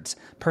nerds,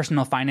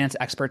 personal finance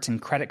experts in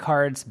credit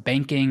cards,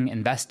 banking,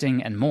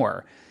 investing, and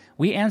more.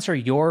 We answer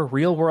your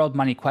real-world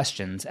money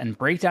questions and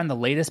break down the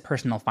latest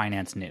personal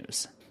finance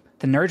news.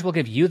 The Nerds will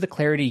give you the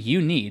clarity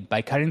you need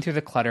by cutting through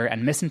the clutter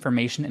and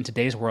misinformation in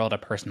today's world of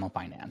personal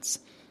finance.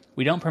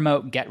 We don't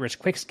promote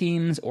get-rich-quick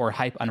schemes or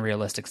hype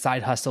unrealistic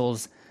side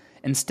hustles.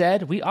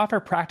 Instead, we offer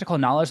practical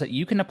knowledge that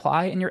you can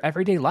apply in your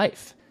everyday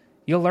life.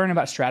 You'll learn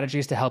about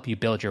strategies to help you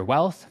build your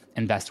wealth,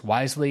 invest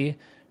wisely,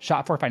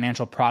 shop for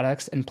financial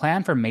products, and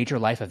plan for major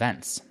life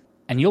events.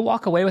 And you'll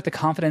walk away with the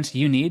confidence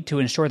you need to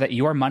ensure that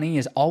your money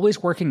is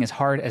always working as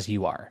hard as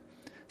you are.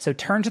 So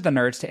turn to the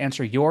Nerds to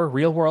answer your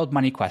real-world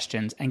money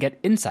questions and get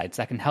insights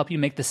that can help you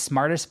make the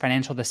smartest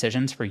financial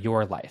decisions for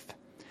your life.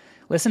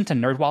 Listen to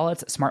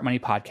NerdWallet's Smart Money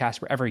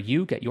Podcast wherever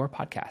you get your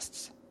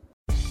podcasts.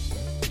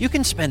 You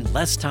can spend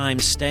less time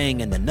staying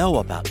in the know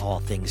about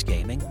all things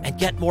gaming and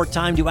get more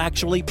time to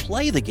actually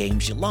play the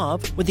games you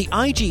love with the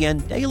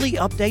IGN Daily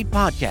Update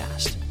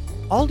podcast.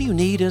 All you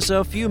need is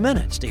a few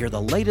minutes to hear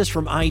the latest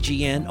from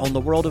IGN on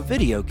the world of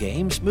video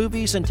games,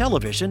 movies, and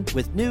television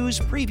with news,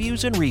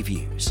 previews, and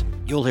reviews.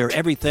 You'll hear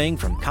everything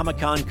from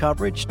Comic-Con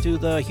coverage to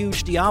the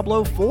huge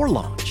Diablo 4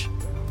 launch.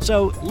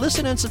 So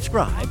listen and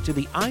subscribe to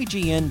the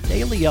IGN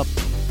Daily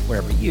Update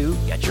wherever you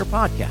get your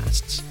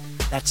podcasts.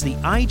 That's the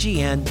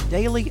IGN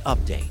Daily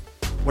Update,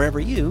 wherever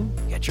you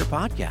get your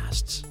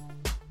podcasts.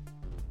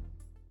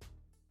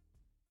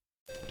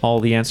 All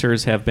the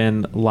answers have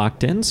been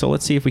locked in, so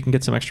let's see if we can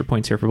get some extra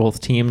points here for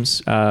both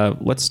teams.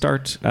 Let's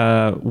start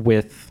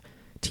with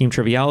Team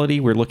Triviality.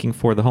 We're looking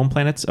for the home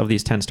planets of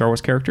these 10 Star Wars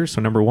characters. So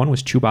number 1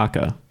 was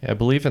Chewbacca. Yeah, I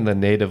believe in the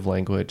native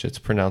language it's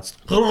pronounced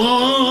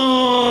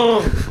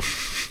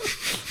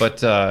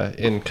but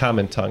in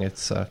common tongue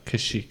it's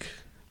Kashyyyk.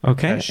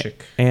 Okay.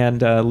 Kashyyyk.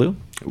 And Lou?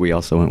 We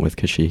also went with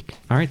Kashyyyk.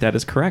 All right, that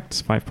is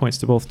correct. 5 points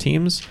to both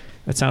teams.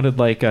 It sounded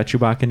like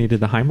Chewbacca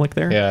needed the Heimlich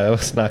there. Yeah, that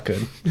was not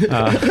good.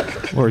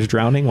 Or was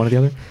drowning, one or the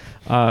other.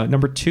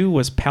 Number 2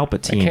 was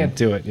Palpatine. I can't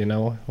do it, you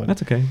know.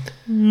 That's okay.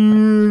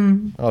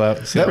 Oh, that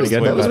was pretty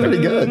good. That was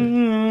pretty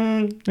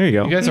good. There you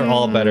go. You guys are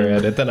all better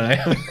at it than I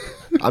am.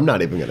 I'm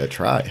not even going to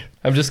try.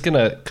 I'm just going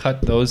to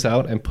cut those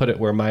out and put it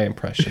where my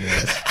impression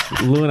is.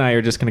 Lou and I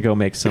are just going to go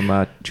make some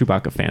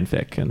Chewbacca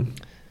fanfic and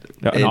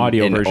an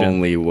audio version.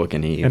 Only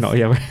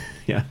Wookieese.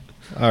 Yeah.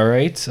 All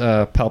right,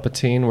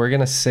 Palpatine. We're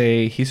going to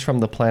say he's from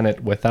the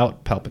planet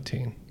without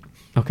Palpatine.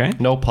 Okay.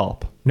 No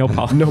pulp. No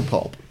pulp. No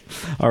pulp.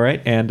 All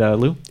right, and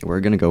Lou? We're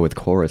going to go with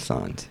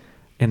Coruscant.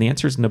 And the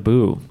answer is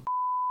Naboo.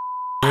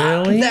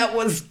 Really? That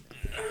was...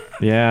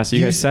 Yeah, so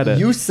you guys said it.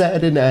 You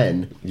said an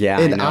N. Yeah,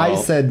 and I know. I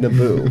said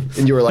Naboo.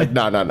 And you were like,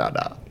 no.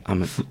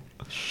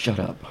 Shut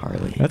up,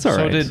 Harley. That's all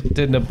right. So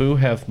did Naboo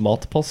have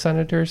multiple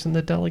senators in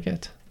the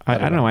delegate? I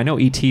don't know. I know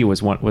E.T.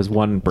 was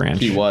one branch.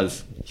 He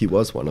was. He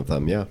was one of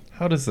them, yeah.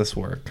 How does this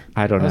work?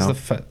 I don't know.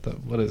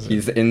 What is it?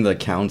 He's in the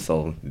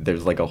council.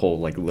 There's like a whole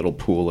like little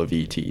pool of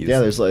ETs. Yeah,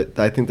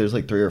 I think there's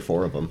like 3 or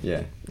 4 of them.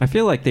 Yeah. I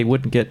feel like they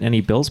wouldn't get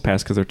any bills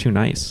passed because they're too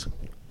nice.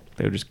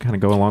 They would just kind of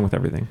go along with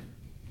everything.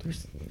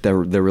 They're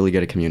really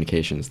good at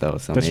communications, though.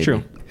 So that's maybe.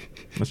 true.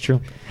 That's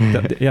true.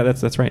 Yeah,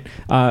 that's right.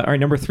 All right,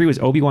 number 3 was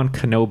Obi-Wan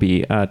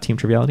Kenobi. Team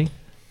Triviality.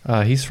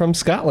 He's from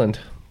Scotland.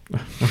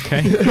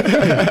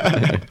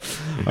 Okay.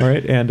 All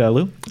right, and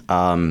Lou.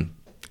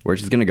 We're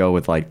just gonna go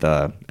with like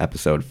the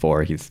episode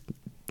 4. He's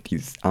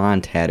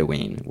on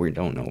Tatooine. We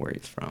don't know where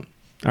he's from.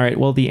 All right.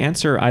 Well, the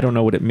answer, I don't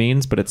know what it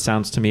means, but it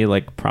sounds to me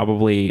like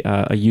probably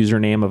a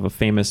username of a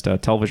famous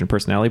television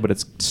personality, but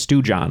it's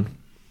Stu John.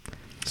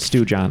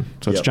 Stu John.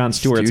 So it's John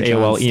Stewart's Stu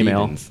John AOL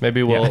email. Stevens.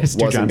 Maybe we'll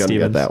wasn't going to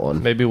get that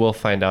one. Maybe we'll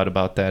find out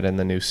about that in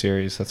the new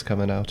series that's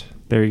coming out.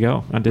 There you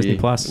go, on Disney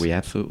Plus. We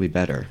absolutely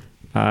better.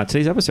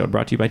 Today's episode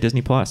brought to you by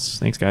Disney Plus.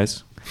 Thanks,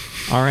 guys.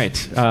 All right.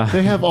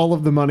 They have all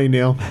of the money,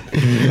 Neil.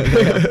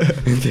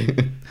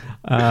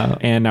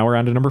 And now we're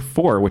on to number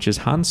 4, which is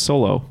Han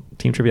Solo.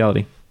 Team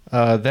Triviality.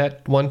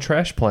 That one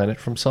trash planet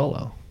from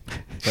Solo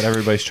that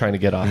everybody's trying to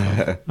get off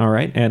of. All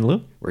right. And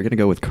Lou? We're going to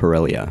go with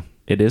Corellia.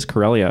 It is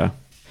Corellia.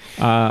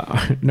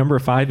 Number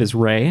 5 is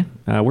Rey.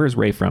 Where's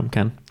Rey from,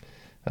 Ken?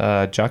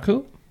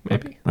 Jakku,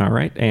 maybe. Okay. All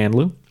right. And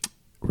Lou?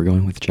 We're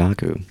going with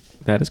Jakku.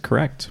 That is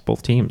correct.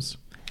 Both teams.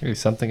 Maybe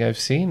something I've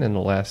seen in the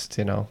last,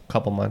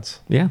 couple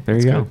months. Yeah, there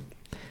you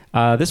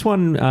go. This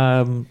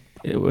one,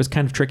 it was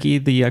kind of tricky.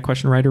 The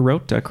question writer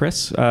wrote,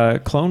 Chris,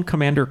 Clone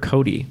Commander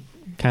Cody.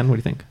 Ken, what do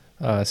you think?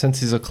 Since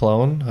he's a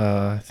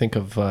clone, think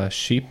of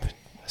sheep.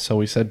 So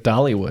we said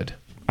Dollywood.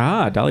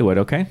 Ah, Dollywood.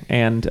 Okay.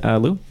 And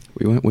Lou?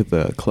 We went with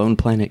the clone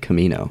planet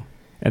Camino.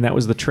 And that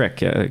was the trick.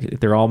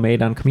 They're all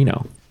made on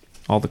Camino.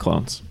 All the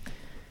clones.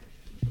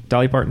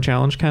 Dolly Parton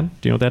Challenge, Ken?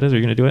 Do you know what that is? Are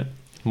you going to do it?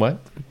 What?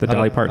 The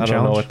Dolly Parton Challenge? I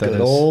don't know what that is.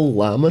 Good old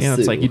Llama Yeah,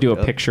 it's Sue. like you do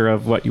a picture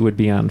of what you would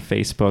be on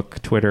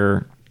Facebook,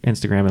 Twitter,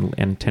 Instagram,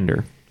 and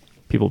Tinder.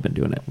 People have been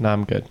doing it. No,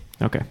 I'm good.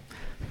 Okay.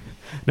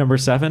 Number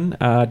 7,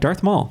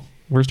 Darth Maul.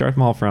 Where's Darth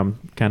Maul from,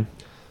 Ken?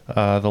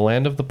 The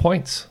land of the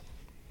points.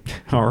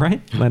 All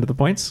right. Land of the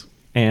points.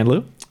 And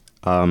Lou?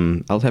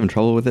 I was having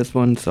trouble with this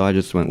one, so I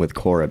just went with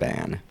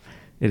Korriban.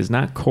 It is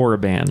not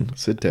Korriban.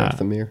 Is it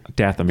Dathomir?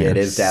 Dathomir. Yeah, it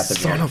is Dathomir.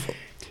 Son of a...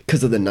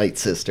 Because of the Night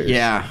Sisters.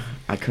 Yeah,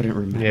 I couldn't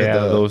remember. Yeah,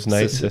 those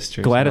Night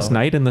Sisters. Gladys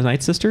Knight and the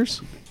Night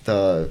Sisters?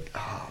 The...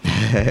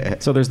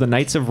 So there's the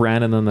Knights of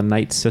Ren and then the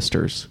Night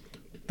Sisters.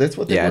 That's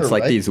what they Yeah, were, it's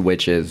like right? these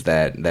witches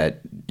that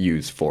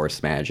use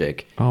force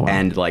magic. Oh, wow.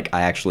 And like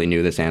I actually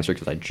knew this answer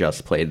because I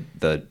just played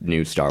the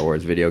new Star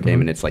Wars video game,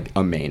 and it's like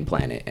a main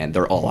planet, and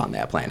they're all on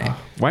that planet.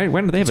 Why do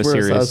they have That's a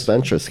where series?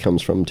 Asajj Ventress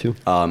comes from too.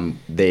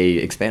 They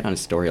expand on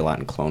his story a lot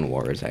in Clone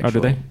Wars. Actually. Oh, do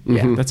they?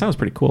 Yeah. That sounds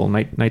pretty cool.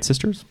 Night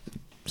Sisters?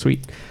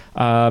 Sweet.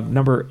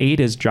 Number 8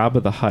 is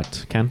Jabba the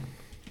Hutt. Ken?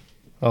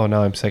 Oh,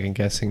 now I'm second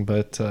guessing,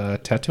 but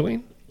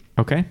Tatooine?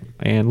 Okay.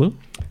 And Lou?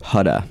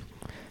 Hutta.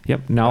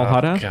 Yep. Nal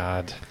Hutta.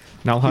 God.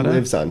 Nal He Hutta.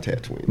 lives on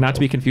Tatooine. Not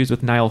to be confused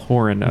with Niall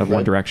Horan of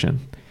One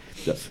Direction.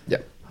 Yes. Yeah.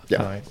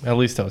 All right. At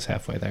least I was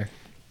halfway there.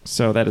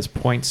 So that is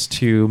points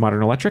to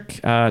Modern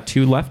Electric.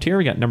 2 left here.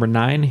 We got number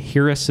 9,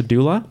 Hira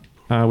Sadula.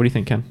 What do you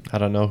think, Ken? I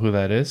don't know who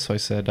that is, so I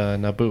said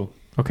Naboo.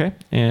 Okay.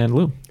 And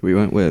Lou? We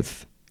went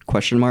with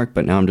question mark,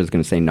 but now I'm just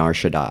going to say Nar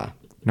Shaddaa.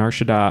 Nar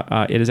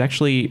Shaddaa. It is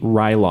actually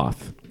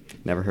Ryloth.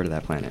 Never heard of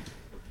that planet.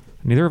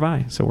 Neither have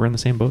I, so we're in the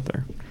same boat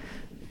there.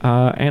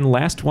 And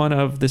last one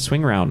of the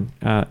swing round,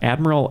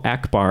 Admiral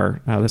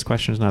Akbar. This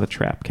question is not a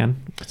trap.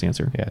 Ken, what's the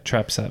answer? Yeah,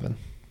 Trap 7.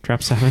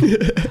 Trap 7.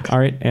 All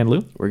right, and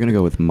Lou? We're going to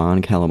go with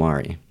Mon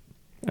Calamari.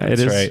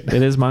 That's right.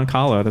 It is Mon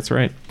Cala, that's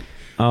right.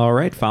 All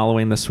right,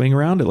 following the swing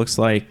round, it looks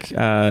like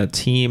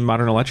Team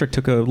Modern Electric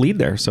took a lead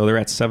there. So they're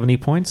at 70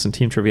 points, and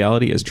Team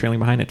Triviality is trailing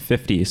behind at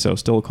 50, so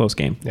still a close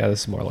game. Yeah,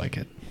 this is more like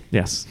it.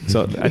 Yes.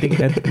 So I think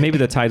that maybe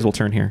the tides will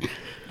turn here.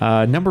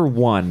 Number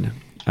 1,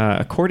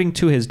 according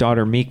to his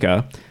daughter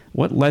Mika,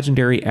 what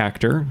legendary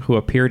actor who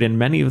appeared in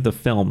many of the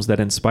films that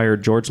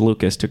inspired George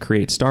Lucas to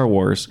create Star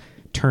Wars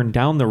turned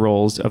down the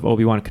roles of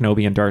Obi-Wan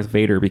Kenobi and Darth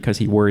Vader because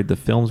he worried the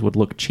films would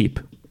look cheap?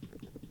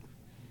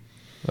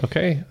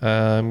 Okay,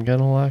 I'm going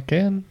to lock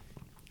in.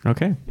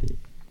 Okay.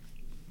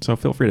 So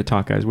feel free to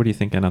talk, guys. What are you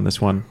thinking on this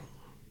one?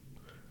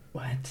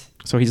 What?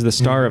 So he's the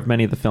star of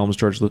many of the films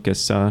George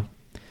Lucas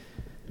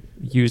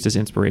used as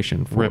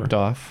inspiration for... Ripped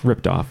off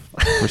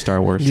for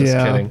Star Wars. Yeah.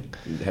 Just kidding.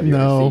 Have you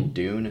No. ever seen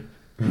Dune?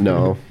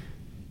 No,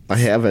 I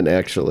haven't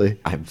actually.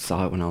 I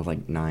saw it when I was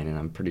like 9, and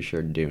I'm pretty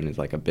sure Dune is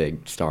like a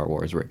big Star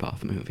Wars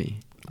ripoff movie.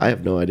 I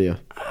have no idea.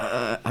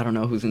 I don't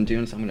know who's in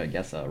Dune, so I'm going to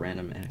guess a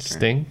random actor.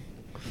 Sting?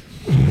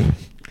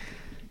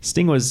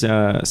 Sting's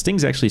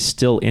actually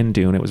still in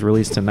Dune. It was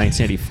released in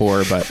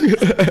 1984,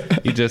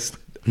 but He just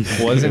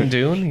was in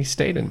Dune? He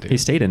stayed in Dune. he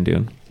stayed in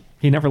Dune.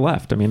 He never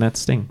left. I mean, that's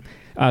Sting.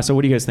 So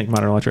what do you guys think,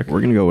 Modern Electric?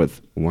 We're going to go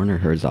with Werner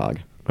Herzog.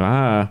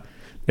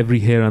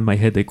 Every hair on my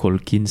head they call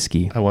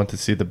Kinski. I want to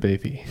see the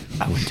baby.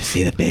 I want to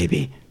see the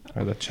baby.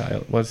 Or the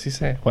child. What does he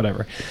say?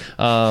 Whatever.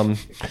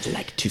 I'd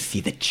like to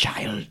see the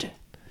child.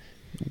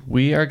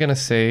 We are going to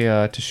say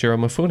Toshiro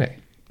Mifune.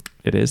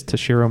 It is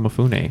Toshiro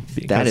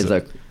Mifune. That is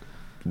a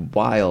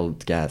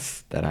wild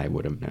guess that I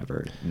would have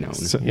never known.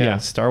 So, Yeah,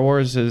 Star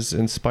Wars is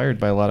inspired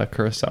by a lot of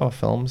Kurosawa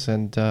films,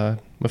 and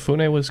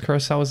Mifune was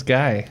Kurosawa's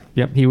guy.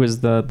 Yep, he was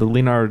the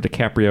Leonardo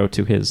DiCaprio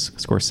to his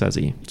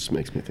Scorsese. Just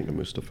makes me think of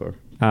Mustafar.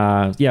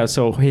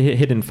 So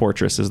Hidden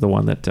Fortress is the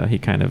one that he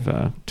kind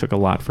of took a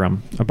lot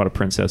from, about a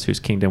princess whose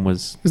kingdom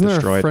was Isn't there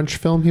destroyed. a French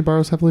film he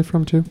borrows heavily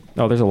from too?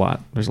 Oh, there's a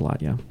lot,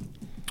 yeah.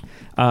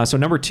 So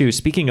number 2,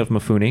 speaking of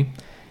Mifune,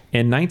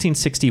 in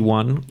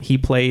 1961, he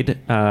played,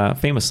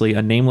 famously,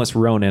 a nameless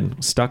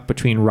Ronin stuck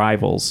between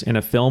rivals in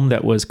a film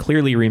that was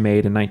clearly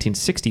remade in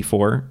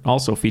 1964,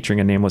 also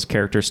featuring a nameless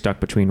character stuck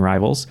between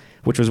rivals,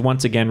 which was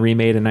once again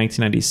remade in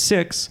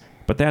 1996,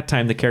 but that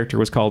time the character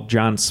was called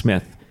John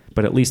Smith,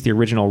 but at least the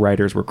original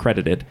writers were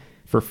credited.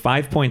 For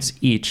 5 points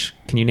each,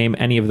 can you name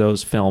any of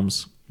those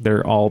films?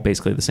 They're all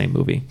basically the same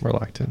movie. We're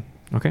locked in.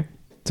 Okay.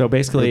 So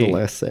basically... The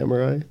Last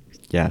Samurai?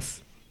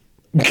 Yes.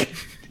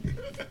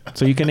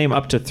 So you can name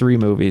up to 3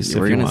 movies.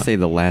 We're if you going to want. say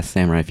The Last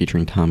Samurai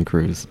featuring Tom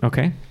Cruise.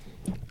 Okay.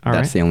 All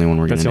That's right. the only one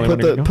we're going That's to the name.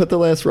 only one to go? Put the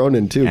Last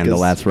Ronin too. And The 'cause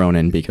Last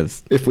Ronin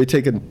because... If we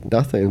take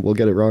nothing, we'll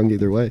get it wrong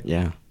either way.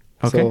 Yeah.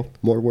 Okay. So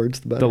more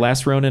words the better. The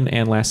Last Ronin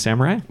and Last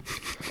Samurai.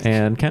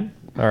 And Ken?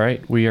 All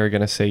right, we are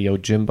going to say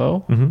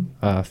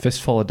Yojimbo,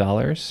 Fistful of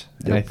Dollars.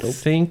 And I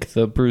think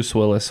the Bruce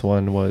Willis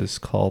one was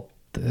called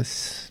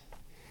this...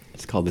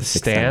 It's called The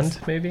Sixth Stand,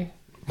 Sense. maybe?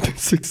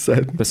 Sixth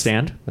Sense. The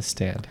Stand? The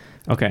Stand.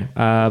 Okay.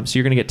 So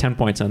you're going to get 10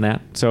 points on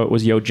that. So it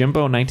was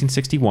Yojimbo in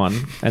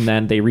 1961, and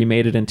then they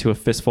remade it into A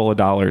Fistful of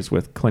Dollars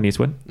with Clint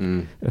Eastwood,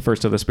 the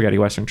first of the Spaghetti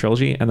Western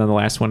trilogy, and then the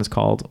last one is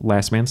called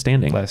Last Man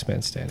Standing. Last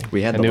Man Standing.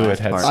 We had I the knew last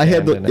it had part. I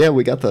had Stand in the it.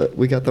 we got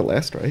the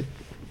last right.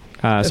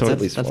 So at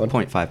least That's one.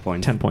 0.5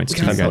 points. 10 points.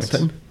 We got to you guys.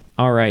 10.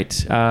 All right.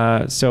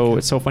 So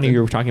it's so funny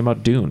you were talking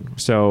about Dune.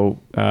 So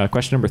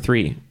question number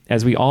 3.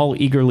 As we all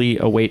eagerly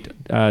await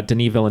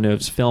Denis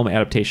Villeneuve's film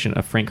adaptation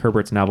of Frank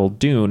Herbert's novel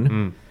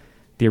Dune,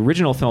 the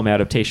original film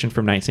adaptation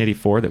from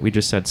 1984 that we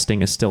just said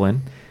Sting is still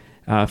in,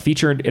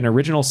 featured an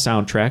original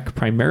soundtrack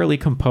primarily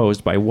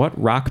composed by what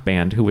rock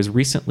band who was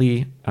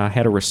recently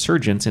had a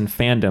resurgence in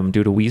fandom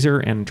due to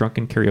Weezer and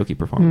drunken karaoke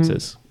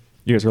performances?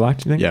 You guys are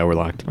locked, you think? Yeah, we're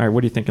locked. All right,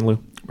 what are you thinking, Lou?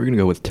 We're going to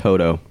go with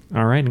Toto.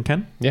 All right, and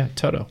Ken? Yeah,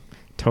 Toto.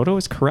 Toto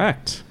is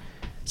correct.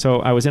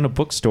 So I was in a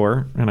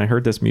bookstore and I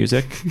heard this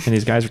music and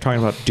these guys were talking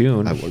about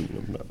Dune.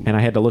 And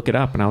I had to look it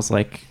up and I was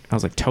like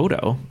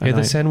Toto. Hear And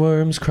the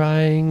sandworms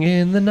crying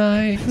in the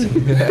night.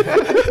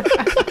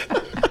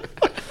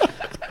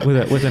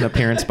 with an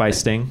appearance by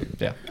Sting.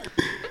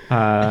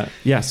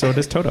 Yeah. So it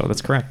is Toto.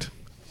 That's correct.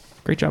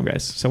 Great job,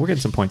 guys. So we're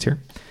getting some points here.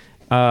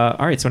 All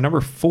right, so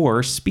number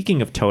 4,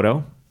 speaking of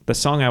Toto, the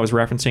song I was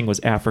referencing was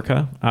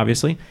Africa,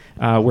 obviously,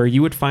 where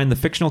you would find the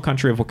fictional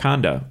country of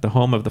Wakanda, the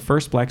home of the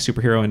first black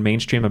superhero in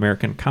mainstream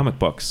American comic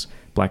books,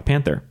 Black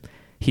Panther.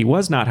 He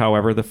was not,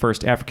 however, the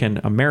first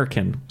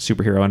African-American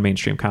superhero in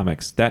mainstream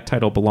comics. That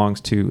title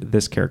belongs to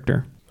this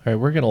character. All right,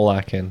 we're going to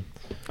lock in.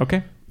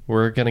 Okay.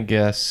 We're going to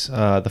guess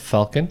the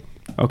Falcon.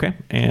 Okay,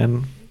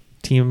 and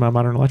Team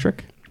Modern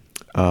Electric?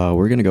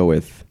 We're going to go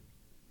with...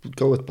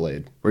 Go with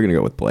Blade. We're going to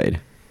go with Blade.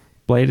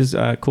 Blade is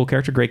a cool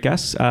character, great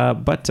guess.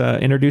 But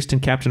introduced in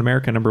Captain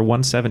America number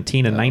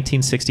 117 in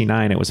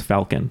 1969, it was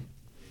Falcon.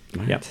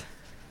 Right. Yep.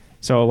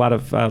 So a lot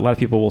of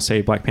people will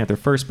say Black Panther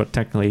first, but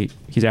technically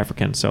he's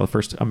African. So the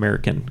first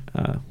African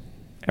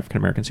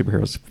American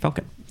superhero is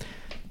Falcon.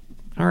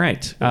 All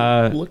right.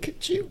 Look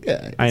at you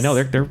guys. I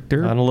know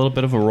they're on a little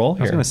bit of a roll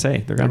here. I was going to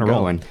say they're on a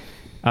roll.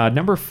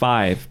 Number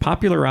 5,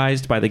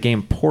 popularized by the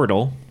game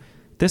Portal.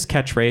 This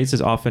catchphrase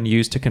is often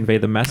used to convey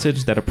the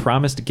message that a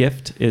promised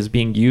gift is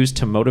being used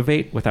to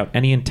motivate without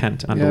any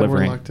intent on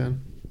delivering. We're locked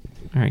in.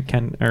 All right,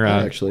 Ken.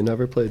 I actually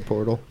never played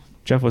Portal.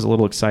 Jeff was a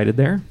little excited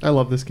there. I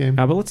love this game.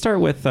 But let's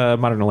start with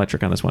Modern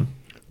Electric on this one.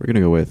 We're going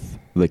to go with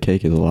The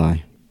Cake is a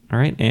Lie. All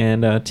right,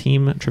 and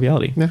Team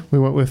Triviality. Yeah, we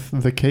went with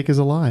The Cake is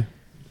a Lie.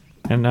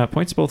 And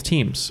points to both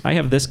teams. I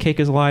have This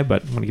Cake is a Lie,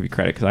 but I'm going to give you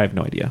credit because I have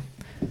no idea.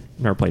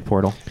 Never played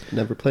Portal.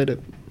 Never played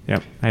it.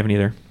 Yep, I haven't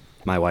either.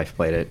 My wife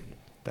played it.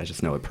 I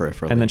just know it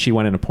peripherally. And then she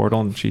went in a portal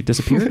and she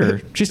disappeared,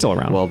 or she's still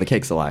around? Well, The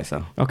Cake's a Lie,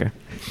 so. Okay.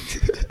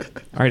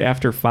 All right,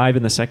 after 5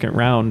 in the second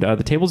round,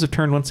 the tables have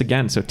turned once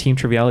again. So Team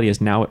Triviality is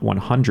now at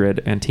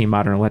 100 and Team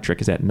Modern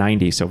Electric is at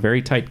 90. So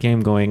very tight game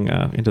going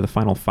into the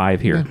final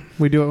 5 here. Yeah,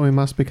 we do what we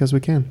must because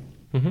we can.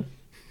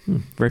 Mm-hmm.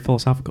 Very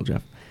philosophical,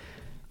 Jeff.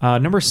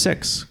 Number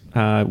 6,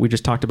 we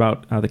just talked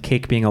about The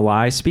Cake being a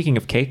lie. Speaking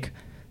of cake,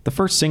 the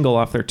first single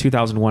off their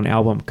 2001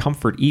 album,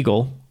 Comfort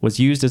Eagle, was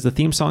used as the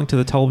theme song to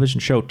the television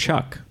show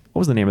Chuck. What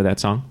was the name of that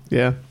song?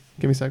 Yeah.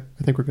 Give me a sec.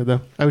 I think we're good,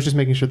 though. I was just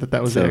making sure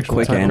that was the actual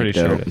quick title.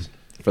 anecdote. Pretty sure it is.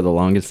 For the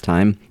longest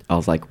time, I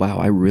was like, wow,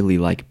 I really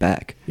like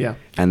Beck. Yeah.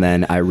 And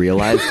then I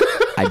realized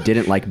I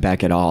didn't like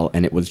Beck at all,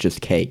 and it was just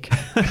Cake.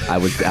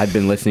 I'd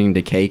been listening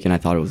to Cake, and I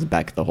thought it was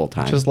Beck the whole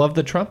time. Just love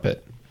the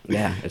trumpet.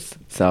 Yeah.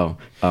 So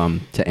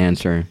to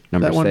answer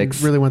number that 6,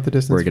 one really went the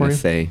distance we're going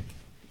for to you? say,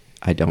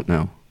 I don't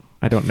know.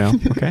 I don't know.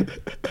 Okay.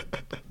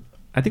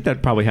 I think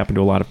that probably happened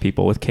to a lot of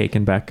people with Cake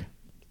and Beck.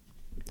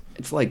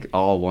 It's like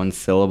all one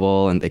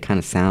syllable, and they kind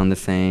of sound the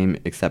same,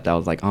 except I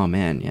was like, oh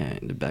man, yeah,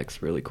 the Beck's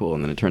really cool.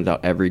 And then it turns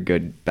out every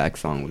good Beck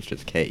song was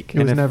just Cake.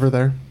 It was never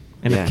there.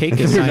 And if Cake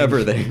is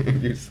never there,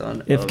 you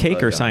son if of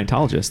Cake a are gun.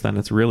 Scientologists, then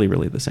it's really,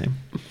 really the same.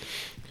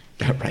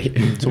 Right.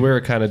 So we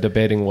were kind of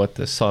debating what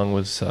this song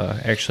was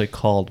actually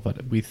called,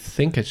 but we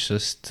think it's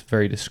just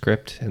very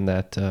descriptive in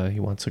that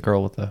he wants a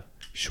girl with a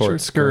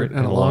short skirt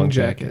and a long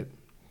jacket.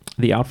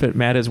 The outfit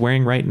Matt is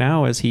wearing right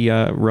now as he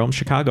roams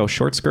Chicago,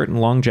 short skirt and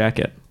long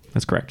jacket.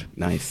 That's correct.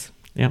 Nice.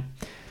 Yeah.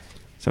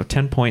 So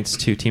 10 points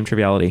to Team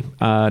Triviality.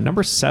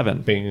 Number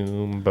 7.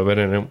 Boom,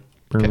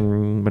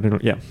 okay.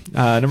 Yeah.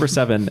 Number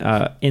 7.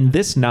 In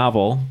this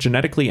novel,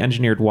 genetically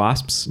engineered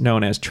wasps,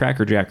 known as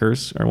tracker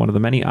jackers, are one of the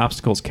many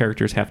obstacles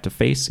characters have to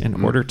face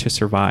in order to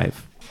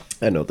survive.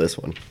 I know this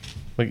one.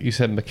 Like you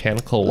said,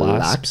 mechanical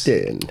wasps.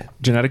 Locked in.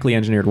 Genetically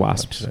engineered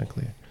wasps.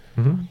 Exactly.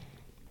 Mm-hmm.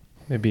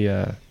 Maybe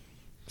Is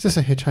this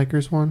a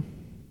Hitchhiker's one?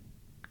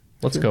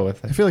 let's go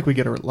with I it. feel like we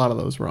get a lot of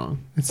those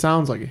wrong. It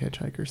sounds like a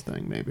Hitchhiker's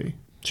thing, maybe.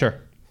 Sure.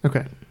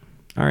 Okay.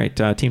 All right.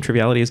 Team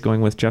Triviality is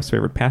going with Jeff's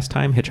favorite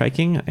pastime,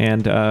 hitchhiking.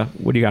 And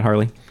what do you got,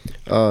 Harley?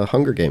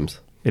 Hunger Games.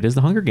 It is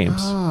the Hunger Games.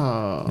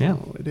 Oh, Yeah.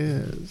 it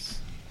is.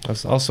 I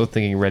was also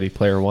thinking Ready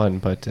Player One,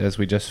 but as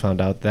we just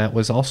found out, that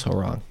was also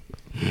wrong.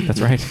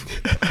 That's right.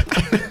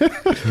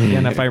 Yeah,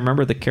 and if I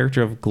remember the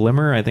character of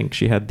Glimmer, I think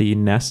she had the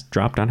nest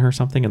dropped on her or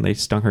something, and they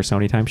stung her so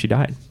many times she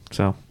died.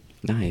 So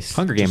Nice.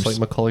 Hunger Games. Just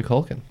like Macaulay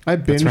Culkin. I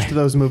binged right.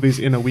 those movies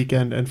in a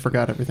weekend and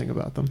forgot everything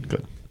about them.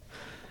 Good.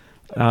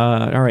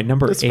 All right,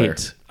 number That's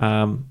 8.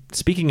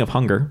 Speaking of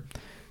hunger,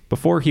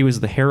 before he was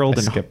the herald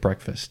I and skipped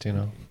breakfast, you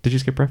know. Did you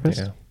skip breakfast?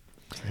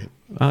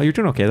 Yeah. You're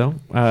doing okay though.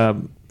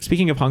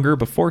 Speaking of hunger,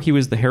 before he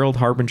was the herald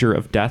harbinger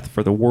of death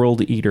for the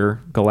world eater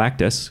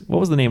Galactus, what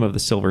was the name of the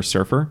Silver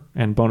Surfer?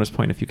 And bonus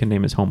point if you can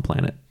name his home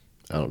planet.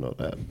 I don't know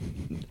that.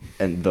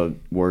 And the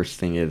worst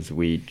thing is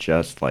we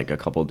just, like, a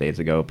couple days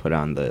ago put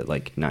on the,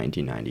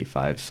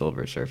 1995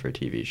 Silver Surfer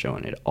TV show,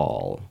 and it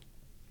all,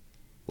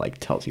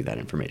 tells you that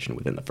information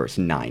within the first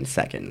 9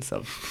 seconds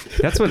of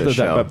That's what the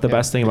show.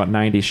 best thing about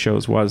 90s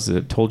shows was.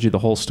 It told you the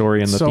whole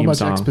story and the So theme much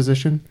song.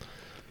 exposition.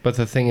 But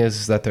the thing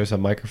is that there's a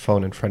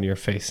microphone in front of your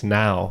face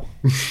now.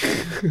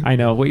 I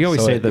know. Well, you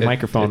always So say the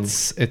microphone.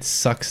 It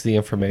sucks the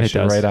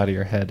information does. right out of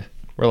your head.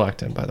 We're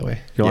locked in, by the way.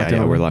 You're locked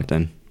in? we're locked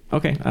in.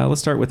 Okay,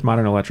 let's start with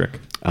Modern Electric.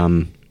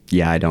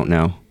 Yeah, I don't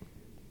know.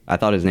 I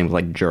thought his name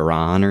was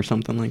Duran or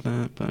something like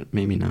that, but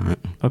maybe not.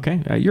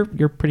 Okay,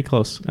 you're pretty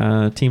close.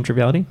 Team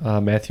Triviality?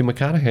 Matthew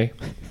McConaughey.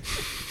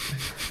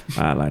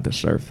 I like to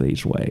surf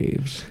these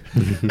waves.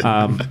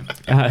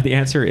 The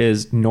answer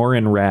is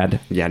Norinrad.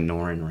 Yeah,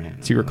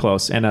 Norinrad. So you were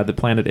close. And the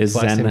planet is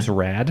Last Zen. name's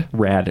Rad?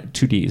 Rad,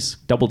 2 Ds,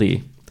 double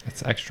D.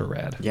 That's extra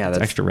rad. Yeah, It's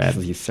that's extra rad.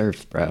 He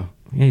surfs, bro.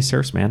 Yeah, he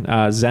surfs, man.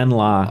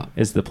 Zenla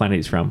is the planet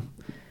he's from.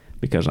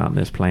 Because on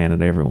this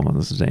planet,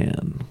 everyone's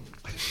Zen.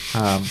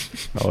 I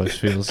always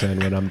feel zen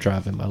when I'm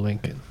driving my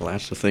Lincoln. Well,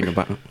 that's the thing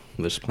about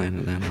this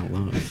planet that I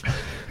love.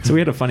 So we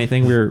had a funny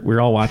thing. We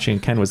were all watching.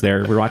 Ken was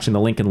there. We were watching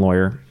The Lincoln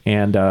Lawyer,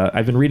 and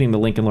I've been reading the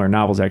Lincoln Lawyer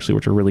novels actually,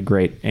 which are really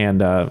great.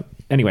 And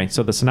anyway,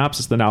 so the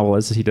synopsis of the novel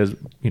is he does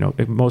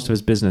most of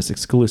his business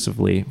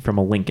exclusively from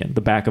a Lincoln,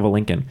 the back of a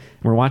Lincoln.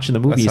 And we're watching the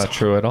movie. That's not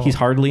true at all. He's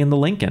hardly in the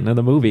Lincoln in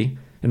the movie.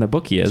 In the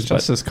book, he is. It's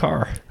just his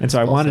car. And so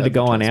I wanted to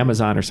go on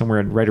Amazon or somewhere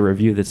and write a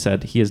review that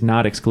said he is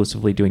not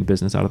exclusively doing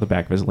business out of the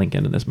back of his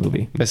Lincoln in this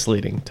movie.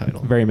 Misleading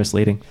title. Very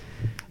misleading.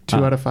 2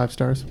 out of 5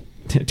 stars.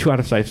 2 out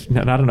of 5.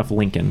 Not enough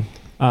Lincoln.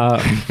 All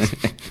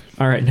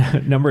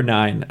right, number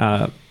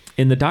 9.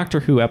 In the Doctor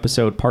Who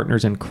episode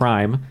Partners in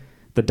Crime,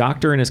 the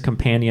Doctor and his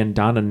companion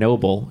Donna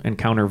Noble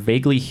encounter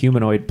vaguely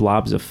humanoid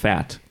blobs of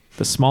fat.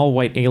 The small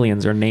white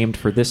aliens are named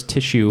for this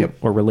tissue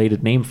or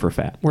related name for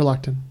fat. We're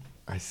locked in.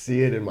 I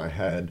see it in my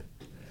head.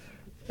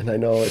 And I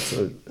know it's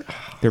a...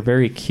 They're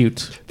very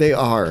cute. They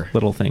are.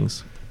 Little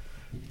things.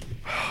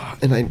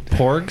 And I...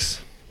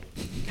 Porgs?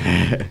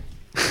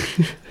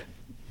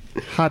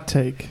 Hot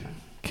take.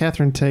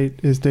 Catherine Tate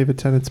is David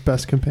Tennant's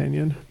best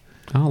companion.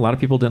 Oh, a lot of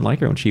people didn't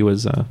like her when she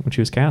was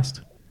cast.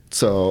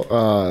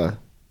 So,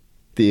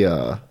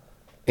 the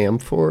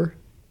Amphor?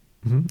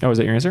 Mm-hmm. Oh, is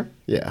that your answer?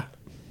 Yeah.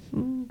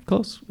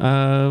 Close.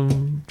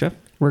 Jeff?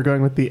 We're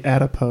going with the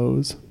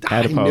adipose.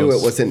 Adipose. I knew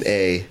it was an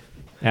A.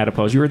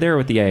 Adipose. You were there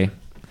with the A.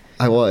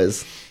 I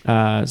was.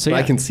 So yeah.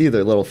 I can see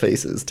their little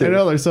faces too. I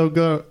know, they're so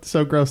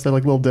gross. They're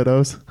like little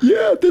dittos.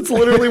 Yeah, that's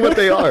literally what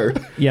they are.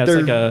 Yeah, it's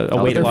like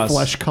a weight they're loss.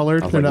 flesh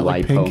colored. They're not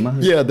like pink.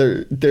 Yeah,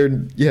 they're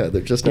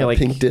just not like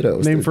pink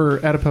dittos. Named for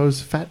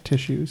adipose fat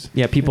tissues.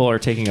 Yeah, people are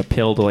taking a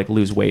pill to like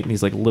lose weight, and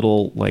these like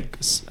little like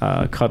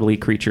cuddly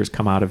creatures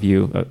come out of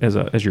you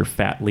as your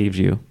fat leaves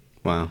you.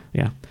 Wow.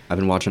 Yeah. I've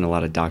been watching a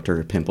lot of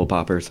Dr. Pimple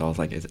Popper, so I was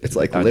like, it's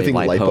like are living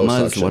they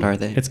lipomas? liposuction. What are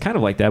they? It's kind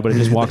of like that, but it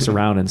just walks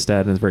around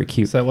instead and is very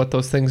cute. Is that what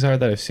those things are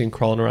that I've seen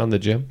crawling around the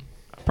gym?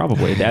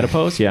 Probably. The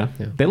adipose, yeah.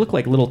 They look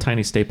like little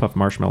tiny Stay Puft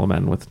Marshmallow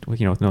Men with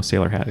no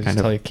sailor hat. I just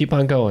tell you, keep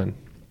on going.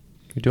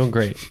 You're doing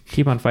great.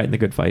 Keep on fighting the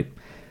good fight.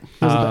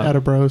 Those are the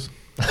adibros.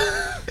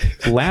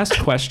 Last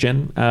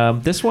question.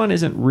 This one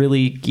isn't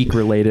really geek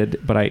related,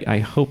 but I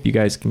hope you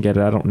guys can get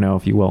it. I don't know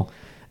if you will.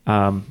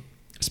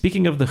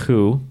 Speaking of The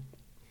Who,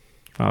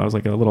 I was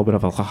like a little bit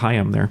of a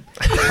L'chaim there.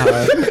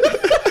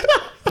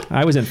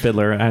 I was in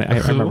Fiddler. I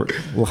remember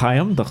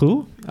L'chaim, The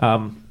Who.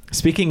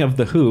 Speaking of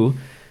The Who,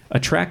 a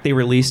track they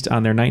released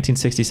on their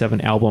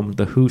 1967 album,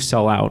 The Who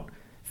Sell Out,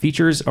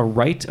 features a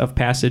rite of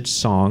passage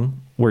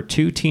song where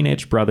 2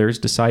 teenage brothers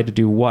decide to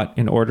do what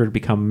in order to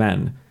become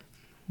men.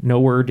 No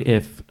word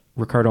if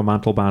Ricardo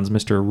Montalban's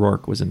Mr.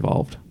 O'Rourke was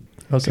involved.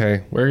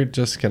 Okay, we're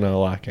just going to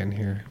lock in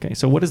here. Okay,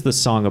 so what is the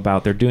song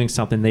about? They're doing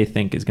something they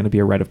think is going to be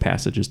a rite of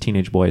passage as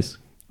teenage boys.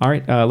 All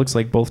right, looks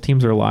like both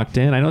teams are locked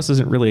in. I know this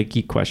isn't really a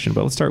geek question,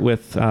 but let's start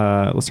with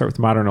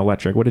Modern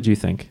Electric. What did you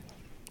think?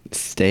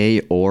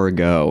 Stay or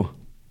go.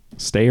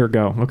 Stay or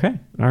go. Okay.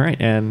 All right.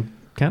 And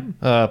Ken?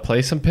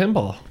 Play some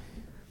pinball.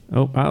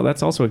 Oh,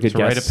 that's also a good it's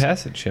guess. It's a rite of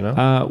passage, you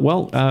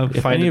know?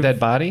 If find a dead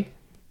body.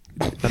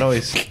 That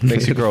always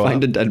makes you grow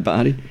Find up. a dead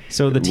body.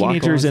 So the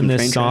teenagers in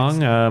this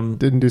song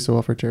didn't do so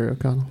well for Jerry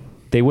O'Connell.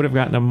 They would have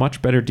gotten a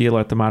much better deal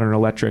at the Modern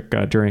Electric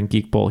during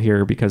Geek Bowl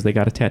here because they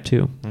got a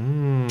tattoo.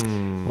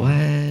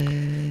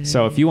 What?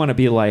 So if you want to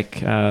be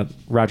like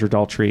Roger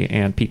Daltrey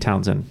and Pete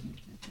Townsend,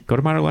 go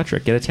to Modern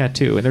Electric, get a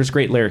tattoo. And there's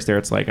great lyrics there.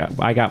 It's like,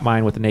 I got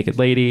mine with a naked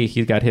lady.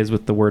 He got his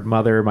with the word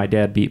mother. My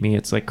dad beat me.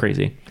 It's like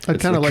crazy. I'd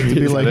kind of like to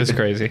be like... It is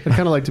crazy. I'd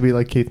kind of like to be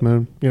like Keith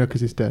Moon,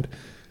 because he's dead.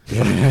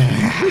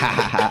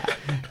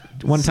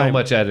 So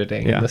much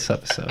editing in this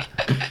episode.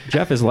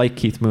 Jeff is like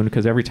Keith Moon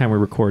because every time we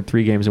record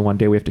 3 games in one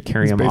day, we have to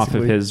carry him off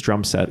of his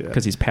drum set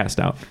because he's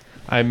passed out.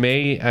 I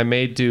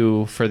may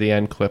do for the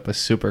end clip a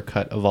super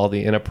cut of all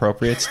the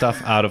inappropriate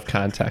stuff out of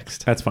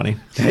context. That's funny.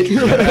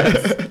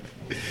 That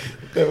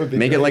would be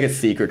Make great. it like a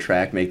secret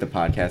track. Make the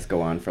podcast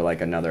go on for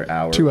like another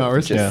hour. 2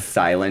 hours. Just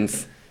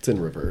silence. It's in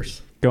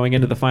reverse. Going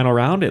into the final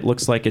round, it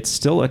looks like it's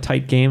still a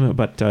tight game,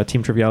 but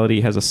Team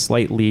Triviality has a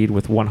slight lead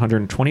with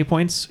 120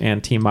 points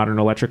and Team Modern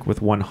Electric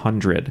with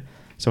 100.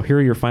 So here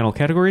are your final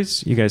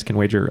categories. You guys can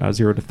wager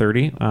 0 to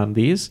 30 on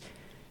these.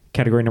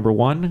 Category number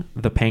 1,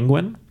 The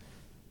Penguin.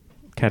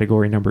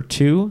 Category number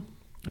 2,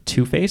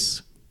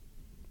 Two-Face.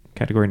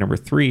 Category number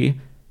 3,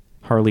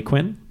 Harley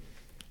Quinn.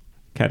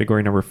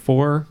 Category number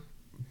 4,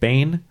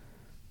 Bane.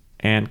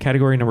 And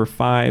category number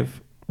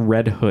 5,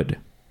 Red Hood.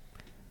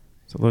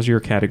 So those are your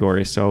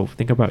categories. So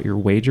think about your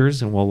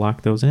wagers and we'll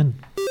lock those in.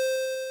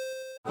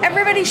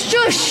 Everybody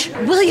shush!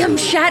 William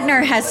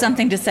Shatner has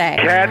something to say.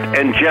 Cat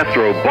and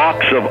Jethro,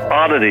 box of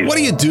oddities. What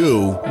do you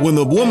do when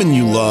the woman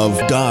you love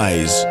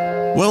dies?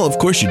 Well, of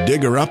course, you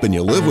dig her up and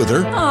you live with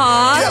her.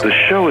 Aww. The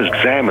show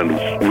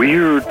examines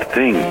weird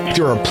things.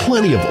 There are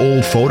plenty of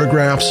old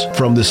photographs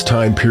from this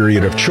time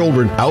period of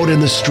children out in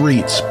the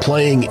streets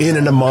playing in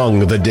and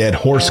among the dead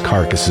horse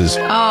carcasses.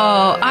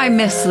 Oh, I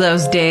miss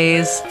those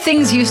days.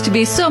 Things used to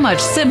be so much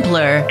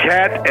simpler.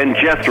 Cat and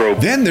Jethro.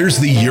 Then there's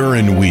the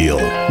urine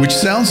wheel, which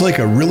sounds like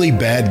a really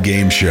bad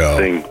game show.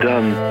 Thing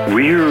done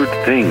weird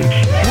things.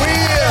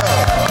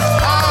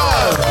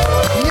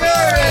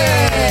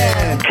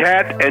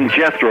 Cat and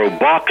Jethro,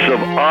 Box of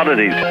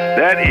Oddities.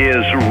 That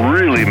is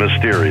really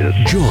mysterious.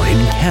 Join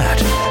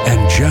Kat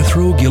and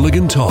Jethro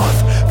Gilligan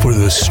Toth for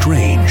the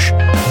strange,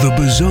 the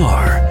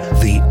bizarre,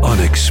 the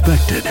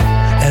unexpected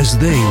as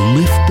they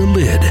lift the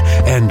lid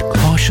and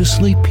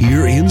cautiously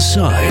peer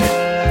inside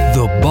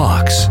the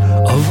Box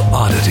of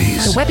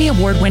Oddities. The Webby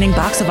Award-winning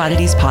Box of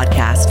Oddities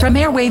podcast from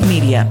Airwave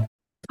Media.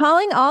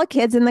 Calling all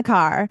kids in the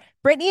car.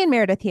 Brittany and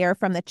Meredith here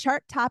from the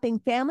chart-topping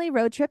Family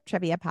Road Trip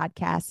Trivia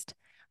podcast.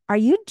 Are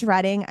you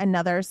dreading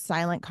another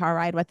silent car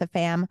ride with the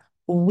fam?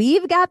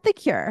 We've got the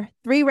cure.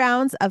 3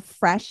 rounds of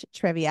fresh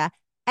trivia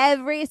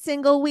every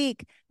single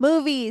week.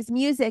 Movies,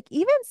 music,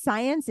 even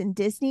science and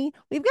Disney.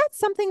 We've got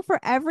something for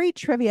every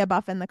trivia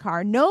buff in the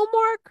car. No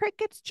more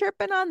crickets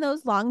chirping on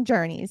those long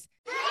journeys.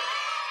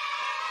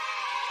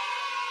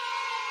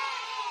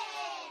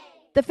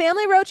 The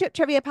Family Road Trip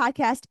Trivia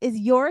podcast is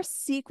your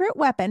secret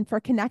weapon for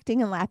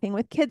connecting and laughing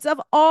with kids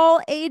of all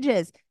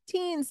ages.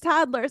 Teens,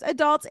 toddlers,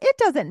 adults, it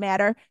doesn't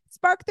matter.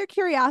 Spark their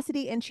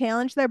curiosity and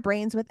challenge their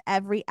brains with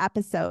every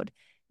episode.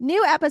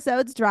 New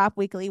episodes drop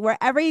weekly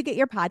wherever you get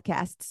your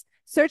podcasts.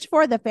 Search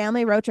for the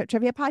Family Road Trip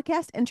Trivia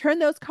podcast and turn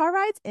those car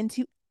rides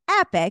into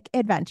epic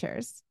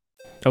adventures.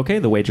 Okay,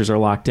 the wagers are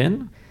locked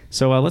in.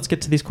 So let's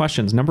get to these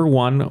questions. Number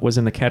 1 was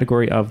in the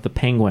category of the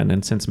penguin.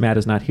 And since Matt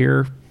is not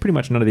here, pretty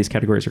much none of these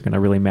categories are going to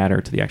really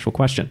matter to the actual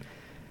question.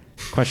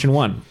 Question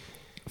 1.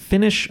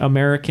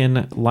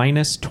 Finnish-American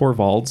Linus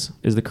Torvalds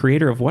is the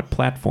creator of what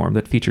platform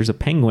that features a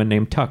penguin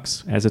named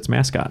Tux as its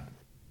mascot?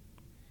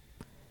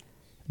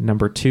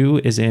 Number 2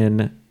 is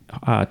in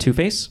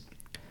Two-Face.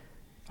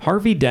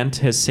 Harvey Dent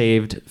has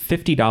saved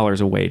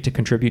 $50 away to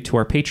contribute to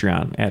our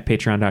Patreon at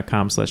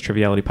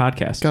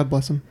patreon.com/trivialitypodcast. God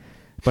bless him.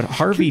 But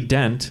Harvey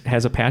Dent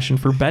has a passion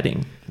for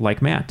betting,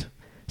 like Matt.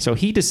 So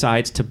he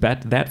decides to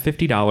bet that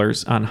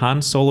 $50 on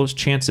Han Solo's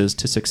chances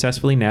to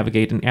successfully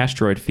navigate an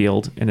asteroid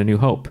field in A New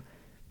Hope.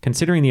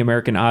 Considering the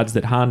American odds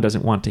that Han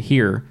doesn't want to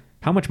hear,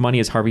 how much money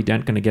is Harvey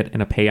Dent going to get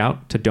in a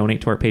payout to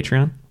donate to our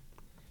Patreon?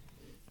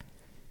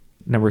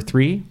 Number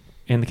 3,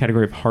 in the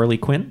category of Harley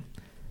Quinn.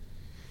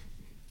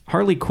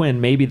 Harley Quinn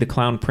may be the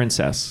clown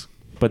princess,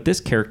 but this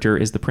character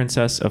is the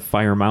princess of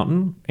Fire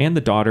Mountain and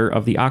the daughter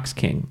of the Ox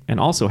King, and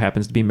also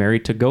happens to be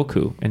married to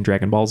Goku in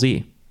Dragon Ball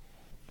Z.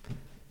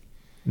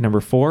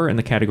 Number 4, in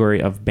the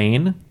category of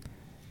Bane.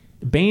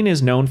 Bane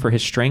is known for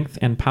his strength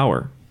and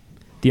power.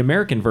 The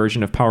American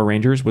version of Power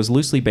Rangers was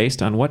loosely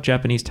based on what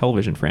Japanese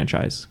television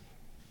franchise?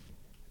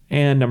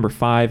 And number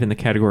 5, in the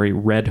category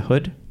Red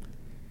Hood.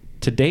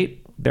 To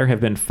date, there have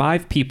been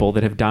 5 people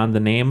that have donned the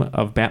name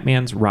of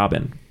Batman's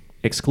Robin.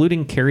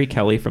 Excluding Carrie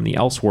Kelly from the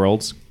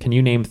Elseworlds, can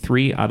you name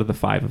 3 out of the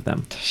 5 of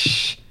them?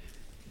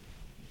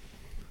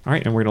 All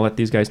right, and we're going to let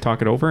these guys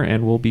talk it over,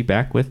 and we'll be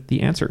back with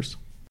the answers.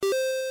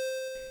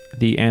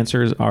 The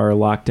answers are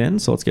locked in,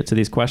 so let's get to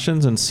these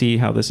questions and see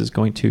how this is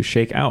going to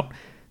shake out.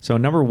 So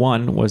number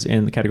 1 was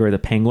in the category of the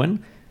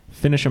penguin.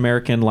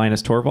 Finnish-American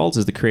Linus Torvalds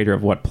is the creator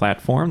of what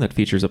platform that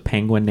features a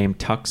penguin named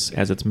Tux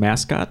as its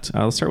mascot?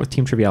 Let's start with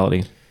Team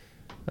Triviality.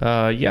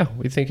 Yeah,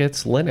 we think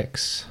it's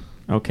Linux.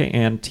 Okay,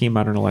 and Team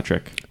Modern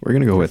Electric. We're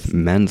going to go with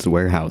Men's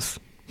Warehouse.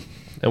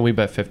 And we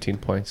bet 15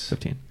 points.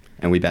 15.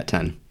 And we bet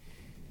 10.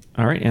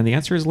 All right, and the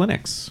answer is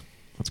Linux.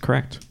 That's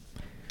correct.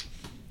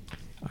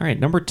 All right,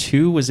 number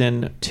 2 was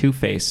in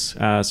Two-Face.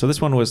 So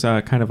this one was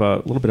kind of a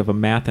little bit of a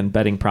math and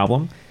betting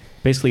problem.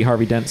 Basically,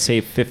 Harvey Dent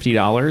saved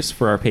 $50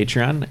 for our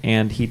Patreon,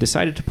 and he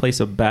decided to place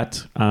a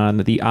bet on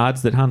the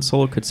odds that Han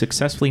Solo could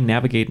successfully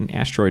navigate an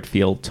asteroid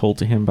field told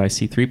to him by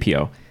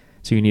C-3PO.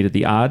 So you needed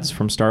the odds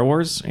from Star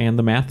Wars and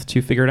the math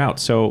to figure it out.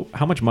 So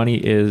how much money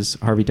is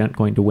Harvey Dent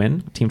going to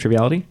win, Team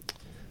Triviality?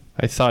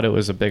 I thought it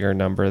was a bigger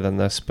number than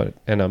this,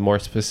 and a more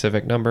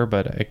specific number,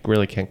 but I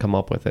really can't come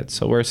up with it.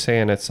 So we're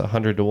saying it's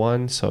 100 to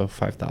 1, so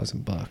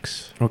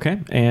 $5,000.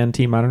 Okay, and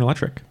Team Modern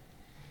Electric?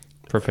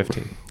 For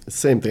 15.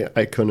 Same thing.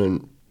 I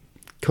couldn't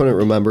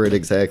remember it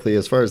exactly.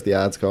 As far as the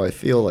odds go, I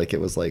feel like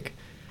it was like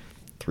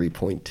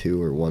 3.2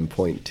 or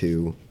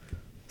 1.2,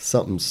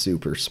 something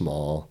super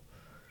small,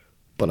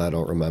 but I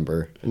don't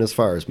remember. And as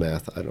far as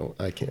math,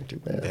 I can't do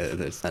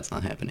math. That's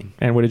not happening.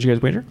 And what did you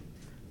guys wager?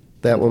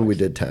 That one we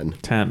did 10.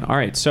 10. All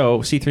right.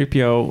 So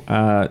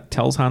C-3PO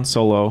tells Han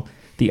Solo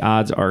the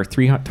odds are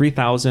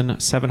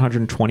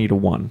 3,720 to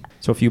 1.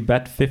 So if you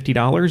bet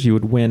 $50, you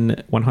would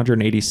win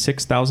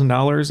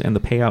 $186,000, and the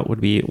payout would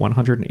be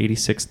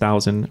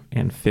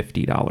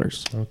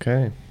 $186,050.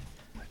 Okay.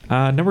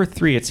 Number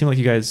 3, it seemed like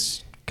you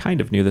guys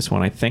kind of knew this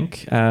one, I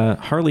think.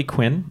 Harley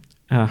Quinn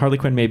Harley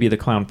Quinn may be the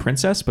clown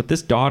princess, but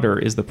this daughter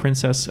is the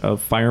princess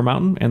of Fire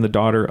Mountain and the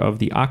daughter of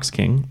the Ox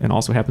King, and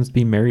also happens to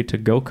be married to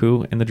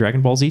Goku in the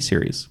Dragon Ball Z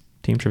series.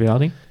 Team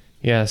Triviality?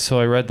 Yeah, so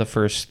I read the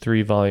first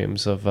 3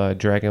 volumes of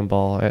Dragon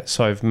Ball,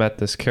 so I've met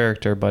this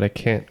character, but I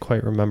can't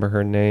quite remember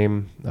her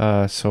name,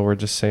 so we're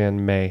just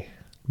saying May.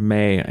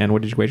 May. And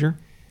what did you wager?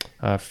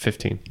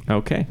 15.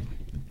 Okay.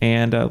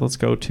 And let's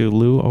go to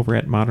Lou over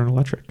at Modern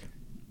Electric.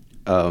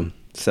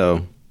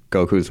 So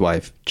Goku's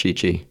wife,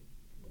 Chi-Chi.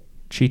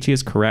 Chi-Chi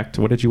is correct.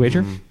 What did you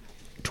wager?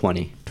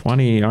 20.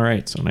 20. All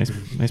right. So nice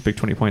big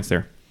 20 points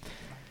there.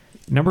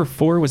 Number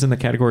 4 was in the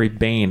category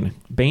Bane.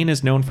 Bane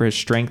is known for his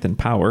strength and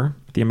power.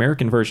 The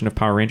American version of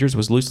Power Rangers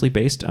was loosely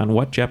based on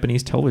what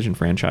Japanese television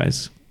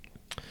franchise?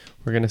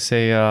 We're going to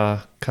say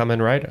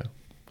Kamen Rider.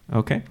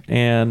 Okay.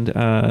 And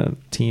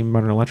Team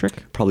Modern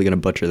Electric? Probably going to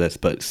butcher this,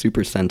 but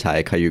Super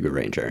Sentai Kyuga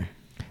Ranger.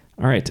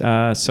 All right.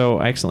 So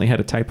I accidentally had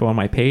a typo on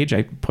my page.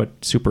 I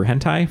put Super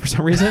Hentai for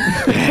some reason.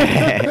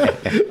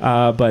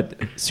 But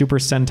Super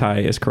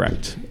Sentai is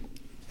correct.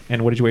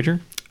 And what did you wager?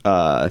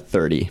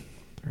 30.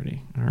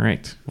 30. All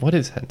right. What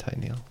is hentai,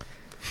 Neil?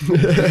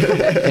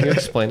 Can you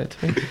explain it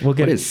to me? What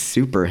is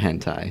Super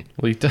Hentai?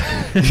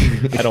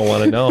 I don't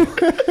want to know.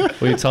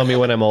 Will you tell me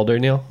when I'm older,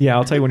 Neil? Yeah,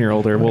 I'll tell you when you're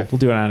older. We'll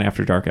do it on an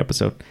After Dark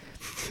episode.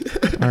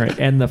 All right.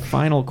 And the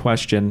final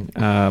question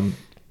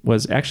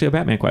was actually a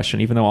Batman question,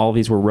 even though all of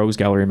these were Rogues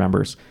Gallery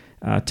members.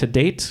 To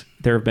date,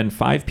 there have been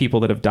 5 people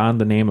that have donned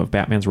the name of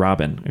Batman's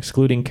Robin.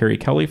 Excluding Carrie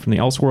Kelly from the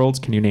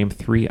Elseworlds, can you name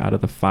 3 out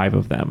of the 5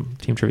 of them?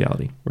 Team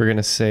Triviality. We're going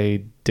to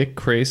say Dick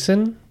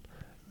Grayson,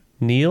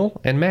 Neil,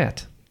 and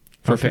Matt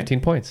for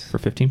 15 points. For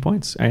 15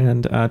 points.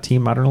 And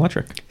Team Modern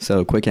Electric.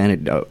 So, quick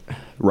anecdote.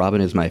 Robin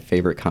is my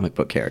favorite comic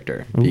book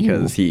character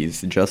because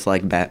he's just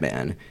like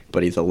Batman,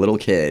 but he's a little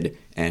kid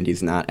and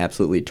he's not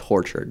absolutely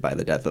tortured by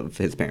the death of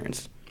his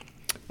parents.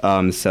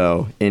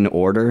 So, in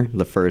order,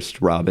 the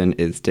first Robin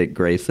is Dick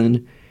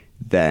Grayson,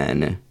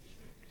 then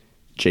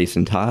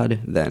Jason Todd,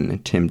 then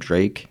Tim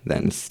Drake,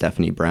 then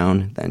Stephanie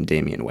Brown, then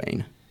Damian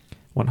Wayne.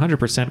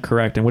 100%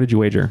 correct. And what did you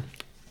wager?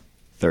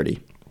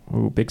 30.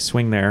 Ooh, big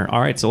swing there.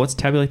 All right, so let's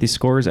tabulate these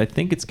scores. I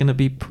think it's going to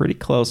be pretty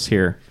close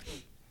here.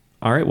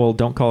 All right, well,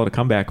 don't call it a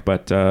comeback,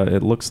 but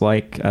it looks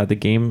like the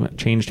game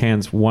changed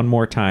hands one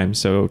more time.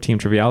 So Team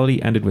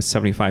Triviality ended with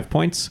 75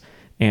 points,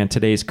 and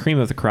today's cream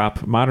of the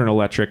crop, Modern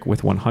Electric,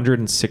 with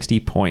 160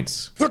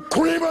 points. The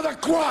cream of the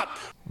crop!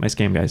 Nice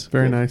game, guys.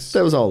 Very nice.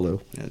 That was all Lou.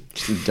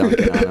 Just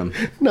dunking on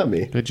him. Not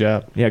me. Good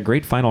job. Yeah,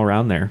 great final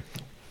round there.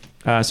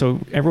 So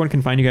everyone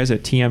can find you guys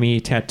at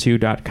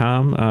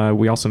tmetattoo.com.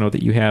 We also know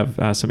that you have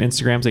some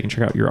Instagrams they can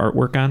check out your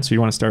artwork on. So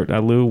you want to start,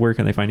 Lou, where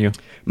can they find you?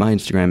 My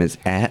Instagram is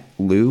at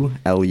Lou,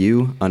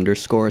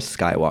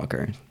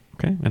 LU_Skywalker.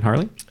 Okay. And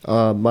Harley?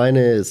 Mine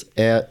is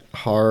at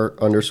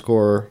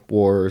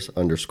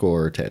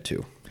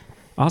Har_Wars_tattoo.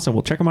 Awesome.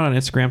 Well, check them out on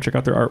Instagram. Check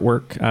out their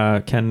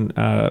artwork. Ken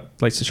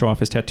likes to show off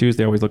his tattoos.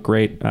 They always look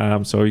great.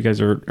 So you guys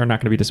are not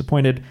going to be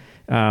disappointed.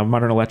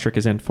 Modern Electric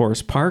is in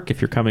Forest Park.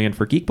 If you're coming in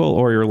for Geek Bowl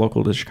or you're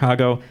local to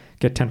Chicago,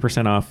 get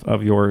 10% off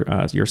of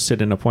your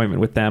sit-in appointment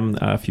with them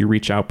if you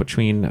reach out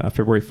between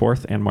February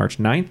 4th and March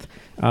 9th.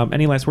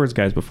 Any last words,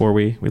 guys, before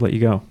we let you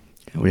go?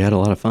 We had a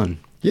lot of fun.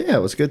 Yeah,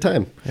 it was a good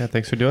time. Yeah,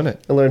 thanks for doing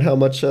it. I learned how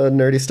much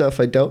nerdy stuff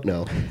I don't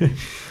know.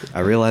 I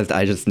realized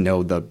I just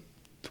know the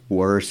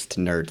worst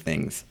nerd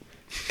things.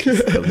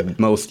 The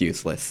most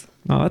useless.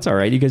 Oh, that's all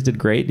right. You guys did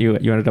great. You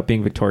ended up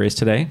being victorious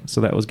today, so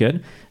that was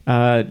good.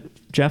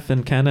 Jeff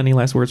and Ken, any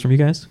last words from you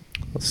guys?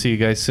 We'll see you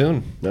guys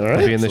soon. All right.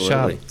 I'll be in the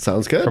Absolutely. shop.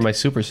 Sounds good. For my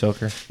Super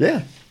Soaker.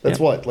 Yeah. That's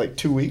what, like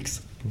 2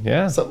 weeks?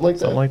 Yeah. Something like that.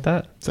 Something like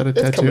that. Is that a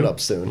It's tattoo? coming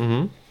up soon.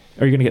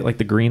 Mm-hmm. Are you going to get like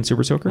the green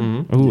Super Soaker?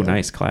 Mm-hmm. Ooh,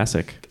 nice.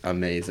 Classic.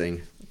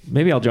 Amazing.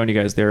 Maybe I'll join you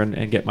guys there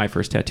and get my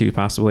first tattoo,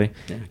 possibly.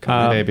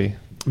 Yeah, maybe.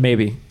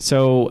 Maybe.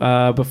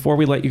 So before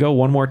we let you go,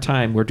 one more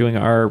time, we're doing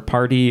our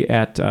party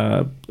at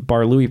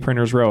Bar Louie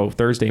Printers Row,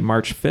 Thursday,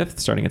 March 5th,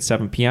 starting at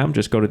 7 p.m.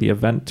 Just go to the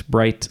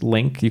Eventbrite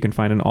link you can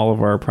find in all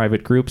of our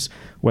private groups.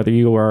 Whether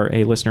you are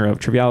a listener of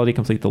Triviality,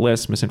 Complete the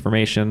List,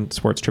 Misinformation,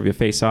 Sports Trivia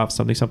Face-Off,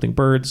 Something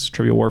Birds,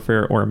 Trivia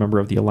Warfare, or a member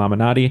of the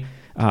Illuminati.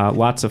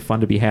 Lots of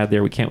fun to be had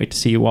there. We can't wait to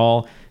see you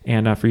all.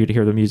 And for you to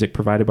hear the music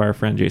provided by our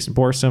friend Jason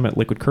Borsum at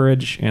Liquid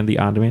Courage and the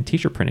on-demand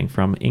t-shirt printing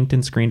from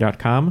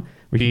inkedonscreen.com.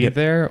 Be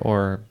there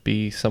or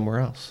be somewhere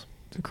else.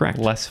 Correct.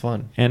 Less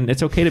fun. And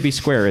it's okay to be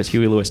square, as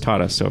Huey Lewis taught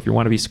us. So if you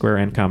want to be square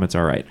and come, it's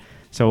all right.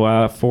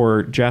 So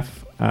for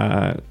Jeff,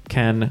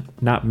 Ken,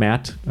 not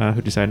Matt,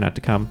 who decided not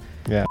to come.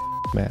 Yeah,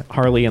 Matt.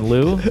 Harley and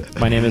Lou,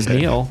 my name is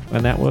Neil,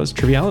 and that was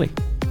Triviality.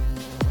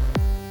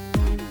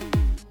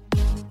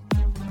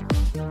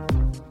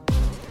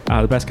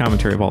 The best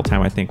commentary of all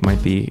time, I think,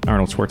 might be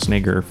Arnold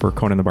Schwarzenegger for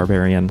Conan the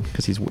Barbarian,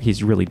 because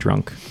he's really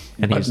drunk.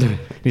 And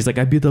he's like,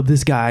 I beat up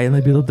this guy, and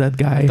I beat up that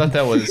guy. I thought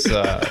that was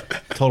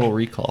Total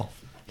Recall.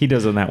 He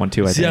does in that one,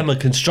 too, I think. I'm a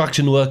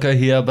construction worker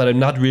here, but I'm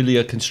not really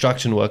a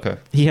construction worker.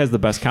 He has the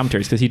best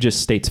commentaries, because he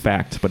just states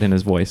fact, but in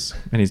his voice,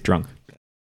 and he's drunk.